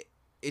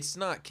it's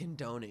not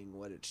condoning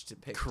what it's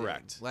depicting.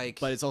 Correct. Like,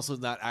 but it's also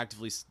not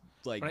actively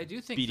like but I do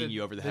think beating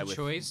you over the head with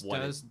choice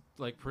does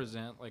like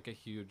present like a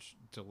huge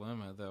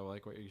dilemma though,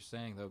 like what you're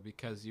saying though,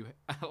 because you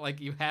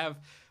you have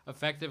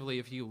effectively,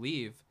 if you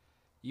leave,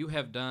 you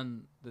have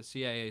done the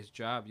CIA's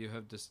job.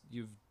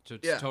 You've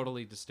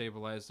totally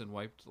destabilized and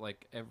wiped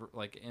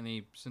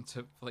any sense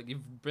of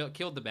you've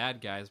killed the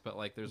bad guys, but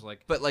like there's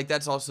like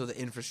that's also the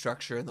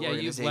infrastructure and the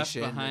organization. You've left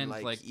behind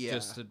and,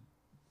 just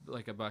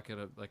a bucket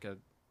of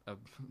a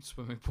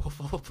swimming pool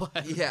full of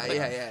blood.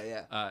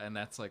 Yeah. And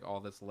that's like all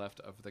that's left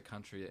of the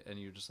country, and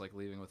you're just like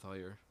leaving with all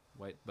your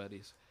white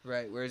buddies.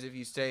 Right. Whereas if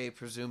you stay,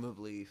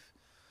 presumably,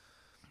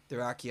 the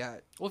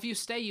Rakyat. Well, if you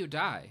stay, you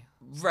die.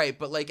 Right,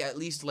 but like at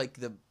least like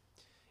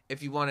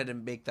if you wanted to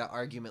make that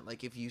argument,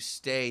 like if you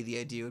stay, the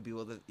idea would be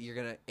that you're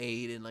gonna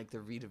aid in like the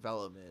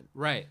redevelopment.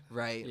 Right.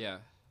 Right. Yeah.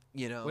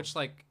 You know. Which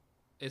like.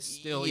 It's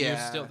still you're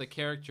still the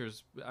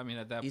characters. I mean,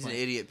 at that he's point,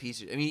 he's an idiot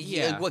piece. I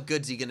mean, like, what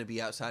good's he gonna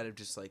be outside of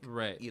just like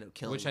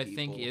killing? Which I people?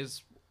 think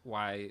is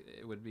why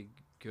it would be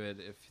good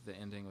if the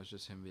ending was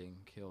just him being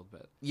killed.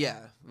 But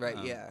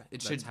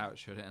that's how it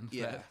should end.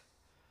 Yeah,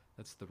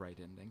 that's the right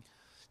ending.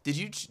 Did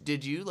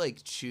you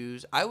like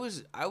choose? I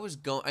was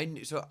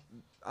going. So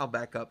I'll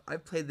back up. I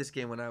played this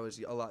game when I was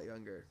a lot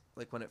younger,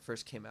 like when it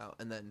first came out,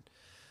 and then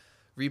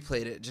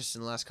replayed it just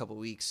in the last couple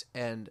of weeks,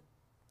 and.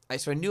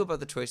 So I knew about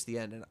the choice at the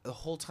end, and the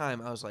whole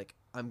time I was like,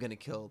 I'm going to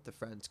kill the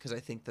friends, because I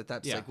think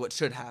that's like what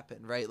should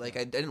happen, right? Like,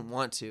 I didn't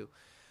want to.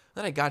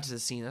 Then I got to the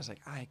scene. I was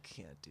like, I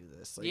can't do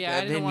this. Like, Yeah, I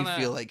that didn't made me wanna-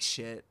 feel like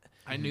shit.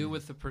 I knew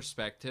with the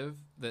perspective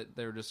that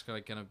they were just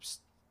like gonna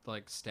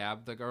like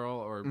stab the girl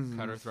or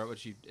cut her throat,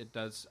 which it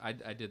does. I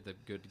did the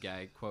good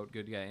guy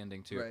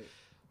ending too. Right.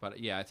 But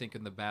yeah, I think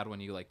in the bad one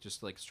you like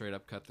just like straight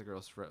up cut the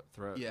girl's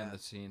throat in the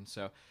scene.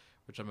 So,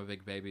 which I'm a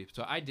big baby,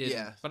 so I did.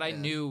 Yeah, but I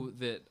yeah. knew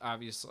that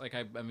obviously. Like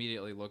I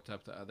immediately looked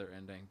up the other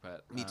ending,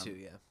 but Me too.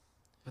 Yeah.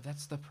 But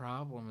that's the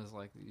problem is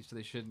like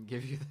they shouldn't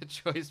give you the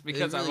choice They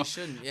because really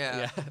shouldn't.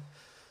 Yeah.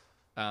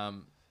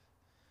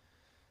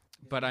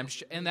 But I'm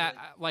and that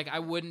like I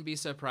wouldn't be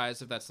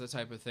surprised if that's the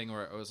type of thing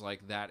where it was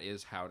like that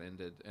is how it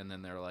ended, and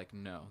then they're like,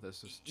 no,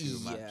 this is too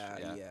much.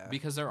 Yeah.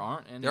 Because there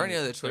aren't any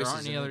other choices. There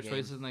aren't any in other the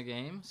choices in the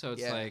game, so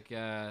it's like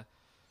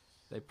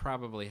they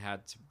probably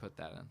had to put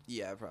that in.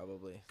 Yeah,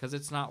 probably. Because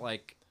it's not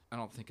like I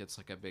don't think it's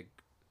like a big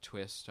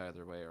twist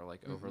either way or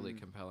like overly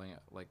compelling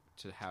like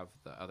to have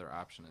the other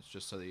option. It's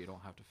just so that you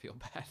don't have to feel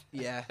bad.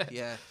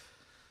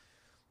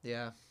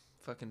 Yeah.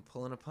 Fucking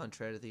pulling a punch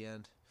right at the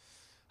end.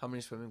 How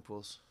many swimming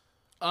pools?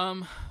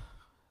 I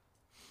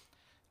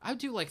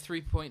do like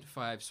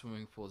 3.5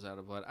 swimming pools out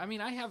of blood. I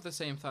mean, I have the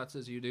same thoughts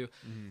as you do,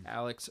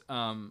 Alex.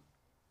 I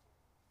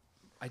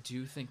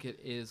do think it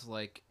is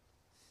like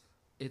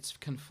it's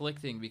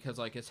conflicting because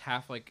like it's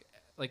half like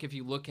if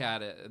you look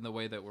at it in the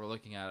way that we're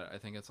looking at it, I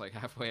think it's like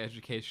halfway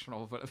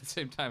educational, but at the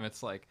same time,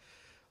 it's like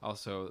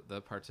also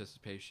the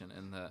participation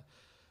in the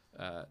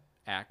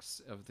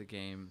acts of the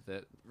game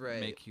that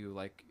make you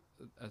like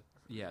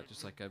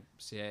just like a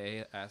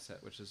CIA asset,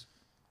 which is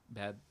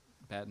bad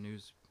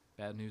news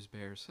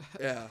bears.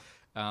 Yeah.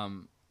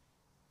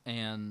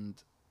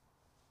 And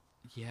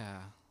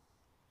yeah,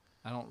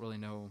 I don't really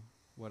know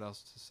what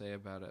else to say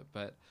about it,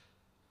 but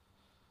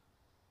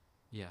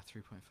yeah,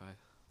 3.5.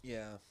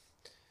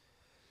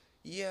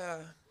 Yeah.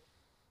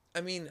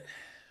 I mean,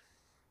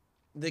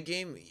 the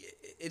game,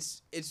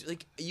 it's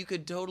like you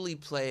could totally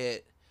play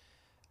it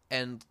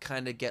and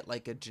kind of get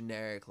like a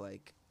generic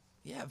like,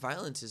 yeah,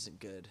 violence isn't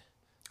good.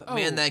 But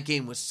man, that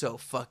game was so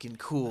fucking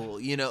cool,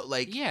 you know,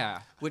 like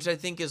which I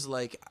think is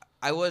like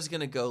I was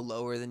going to go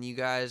lower than you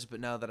guys,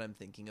 but now that I'm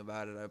thinking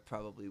about it, I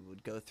probably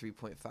would go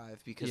 3.5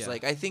 because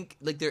like I think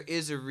like there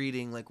is a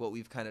reading like what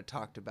we've kind of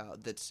talked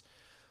about that's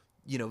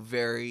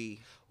very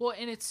well,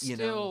 and it's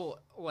still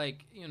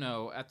like,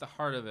 at the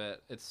heart of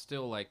it, it's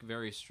still like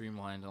very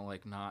streamlined and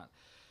like not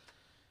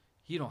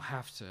you don't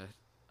have to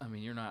I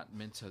mean, you're not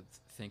meant to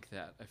think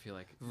that. I feel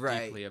like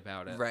deeply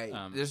about it. Right.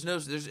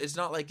 It's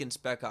not like in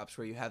Spec Ops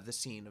where you have the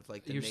scene of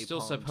like the you're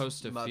still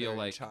supposed to feel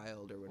like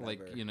child or whatever.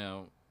 Like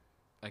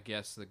I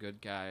guess the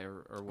good guy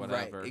or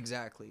whatever. Right.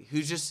 Exactly.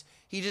 He's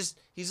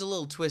a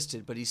little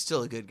twisted, but he's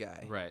still a good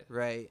guy. Right.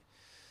 Right.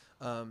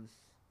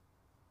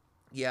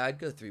 Yeah, I'd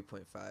go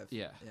 3.5.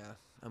 Yeah. Yeah,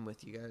 I'm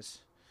with you guys.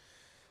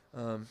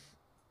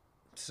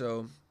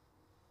 So,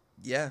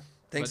 yeah.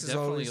 Thanks as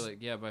always.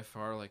 Like by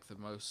far like the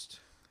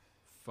most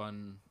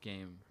fun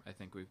game I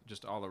think we've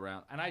just all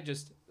around, and I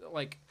just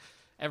like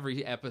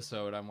every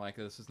episode I'm like,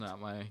 this is not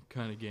my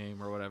kind of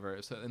game or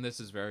whatever. So, and this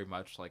is very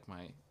much like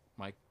my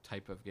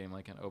type of game,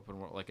 like an open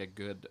world, like a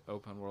good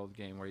open world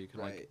game where you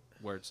can like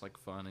where it's like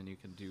fun and you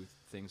can do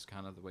things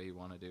kind of the way you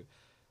want to do.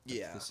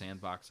 That's the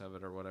sandbox of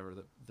it or whatever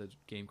the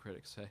game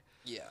critics say.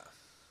 Yeah.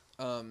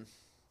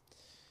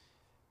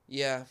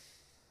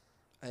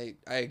 I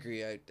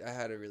agree. I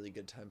had a really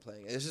good time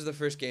playing it. This is the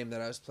first game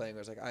that I was playing where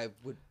I was like, I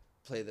would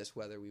play this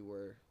whether we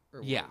were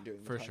or weren't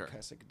doing the for podcast. sure.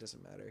 Like, it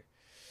doesn't matter.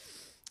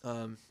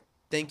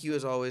 Thank you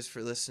as always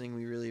for listening.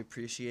 We really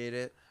appreciate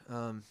it.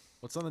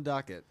 What's on the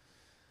docket?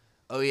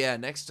 Oh yeah,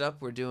 next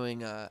up we're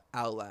doing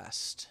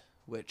Outlast,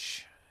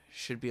 which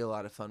should be a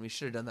lot of fun. We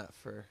should have done that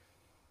for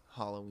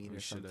Halloween or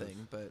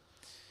something, but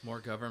more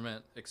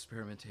government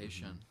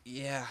experimentation.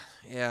 Yeah,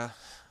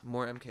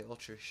 more MK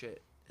Ultra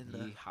shit in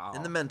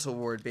the mental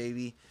ward,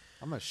 baby.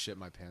 I'm gonna shit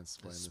my pants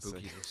playing this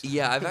thing.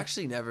 Yeah, I've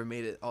actually never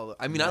made it all.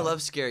 I mean, I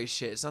love scary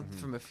shit. It's not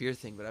from a fear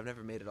thing, but I've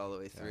never made it all the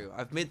way through.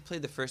 I've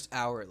played the first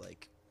hour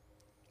like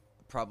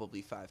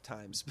probably 5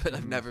 times, but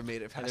I've never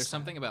made it past. And there's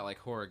something about like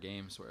horror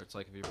games where it's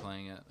like if you're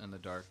playing it in the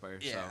dark by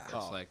yourself,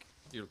 it's like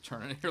you're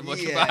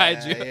looking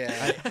behind you.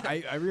 Yeah.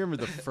 I remember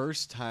the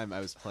first time I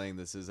was playing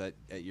this is at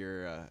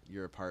your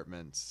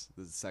apartments.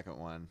 The second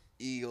one.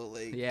 Eagle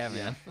Lake. Yeah,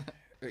 man.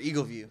 Or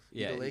Eagle View.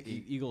 Yeah, Eagle Lake.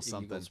 Eagle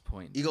something. Eagles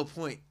Point. Eagle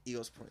Point.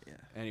 Yeah.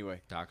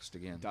 Anyway. Doxed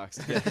again.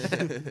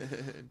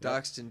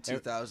 Doxed in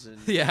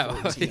 2000.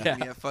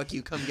 Yeah, fuck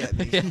you. Come get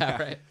me.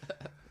 Yeah, right.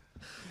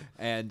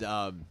 And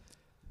I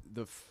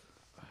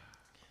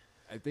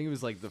think it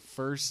was like the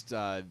first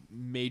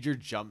major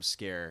jump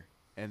scare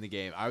in the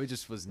game. I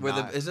was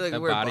not. Is it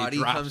like where a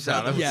body comes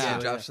out of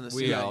drops from the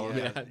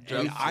ceiling?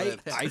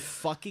 I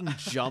fucking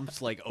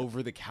jumped like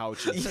over the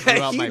couch and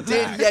threw out my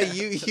back. Yeah,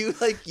 you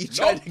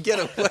tried to get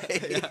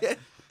away.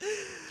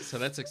 So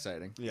that's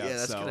exciting. Yeah,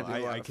 that's gonna be a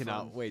lot I of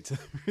cannot fun. wait to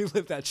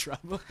relive that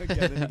trauma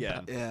again and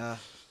again.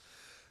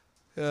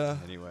 Yeah.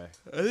 Anyway,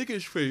 I think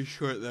it's pretty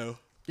short though.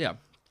 Yeah.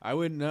 I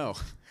wouldn't know.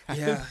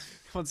 Yeah.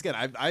 Once again,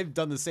 I've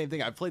done the same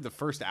thing. I played the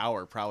first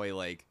hour probably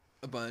like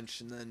a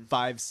bunch, and then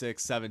 5,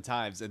 6, 7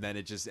 times, and then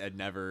it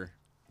never.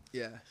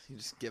 you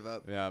just give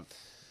up. Yeah,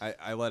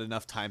 I let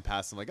enough time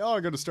pass. I'm like, oh,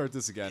 I'm gonna start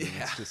this again. And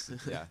it's just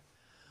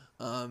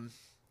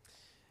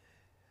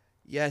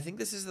Yeah, I think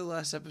this is the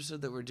last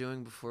episode that we're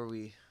doing before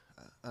we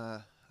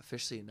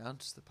officially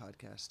announce the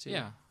podcast too.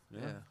 Yeah.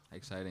 Yeah.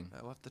 Exciting.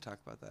 We'll have to talk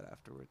about that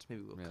afterwards.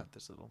 Maybe we'll cut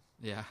this little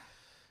Yeah.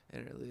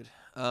 interlude.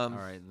 All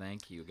right.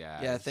 Thank you,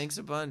 guys. Yeah, thanks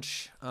a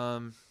bunch.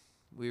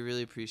 We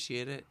really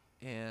appreciate it,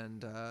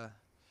 and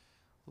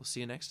we'll see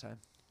you next time.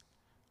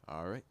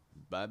 All right,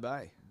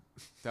 bye.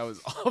 That was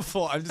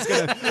awful. I'm just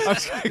gonna.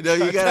 No,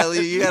 you gotta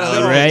leave. You gotta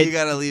leave. Right. You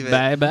gotta leave it.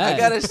 Bye. I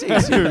gotta say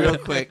too, real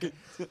quick.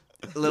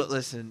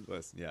 Listen.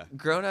 Yeah.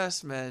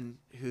 Grown-ass men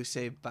who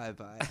say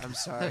bye-bye. I'm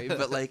sorry,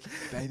 but like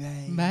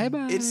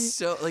Bye. it's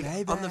so like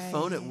on the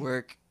phone at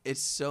work.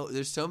 It's so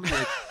there's so many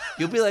like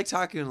you'll be like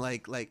talking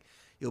like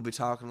you'll be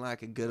talking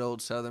like a good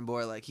old Southern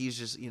boy, like he's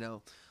just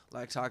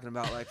like talking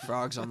about like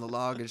frogs on the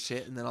log and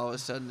shit, and then all of a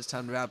sudden it's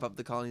time to wrap up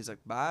the call, and he's like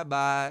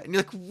bye, and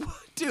you're like, what?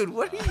 Dude,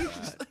 what are you?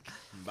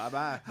 Like,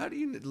 bye. how do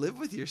you live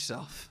with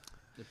yourself?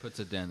 It puts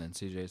a dent in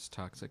CJ's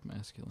toxic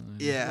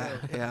masculinity. Yeah,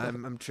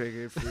 I'm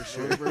triggered for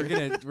sure.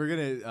 We're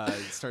gonna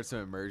start some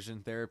immersion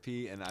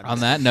therapy, and On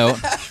that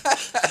note,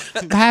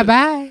 bye.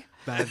 bye.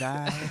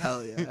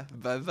 Hell yeah,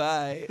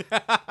 bye.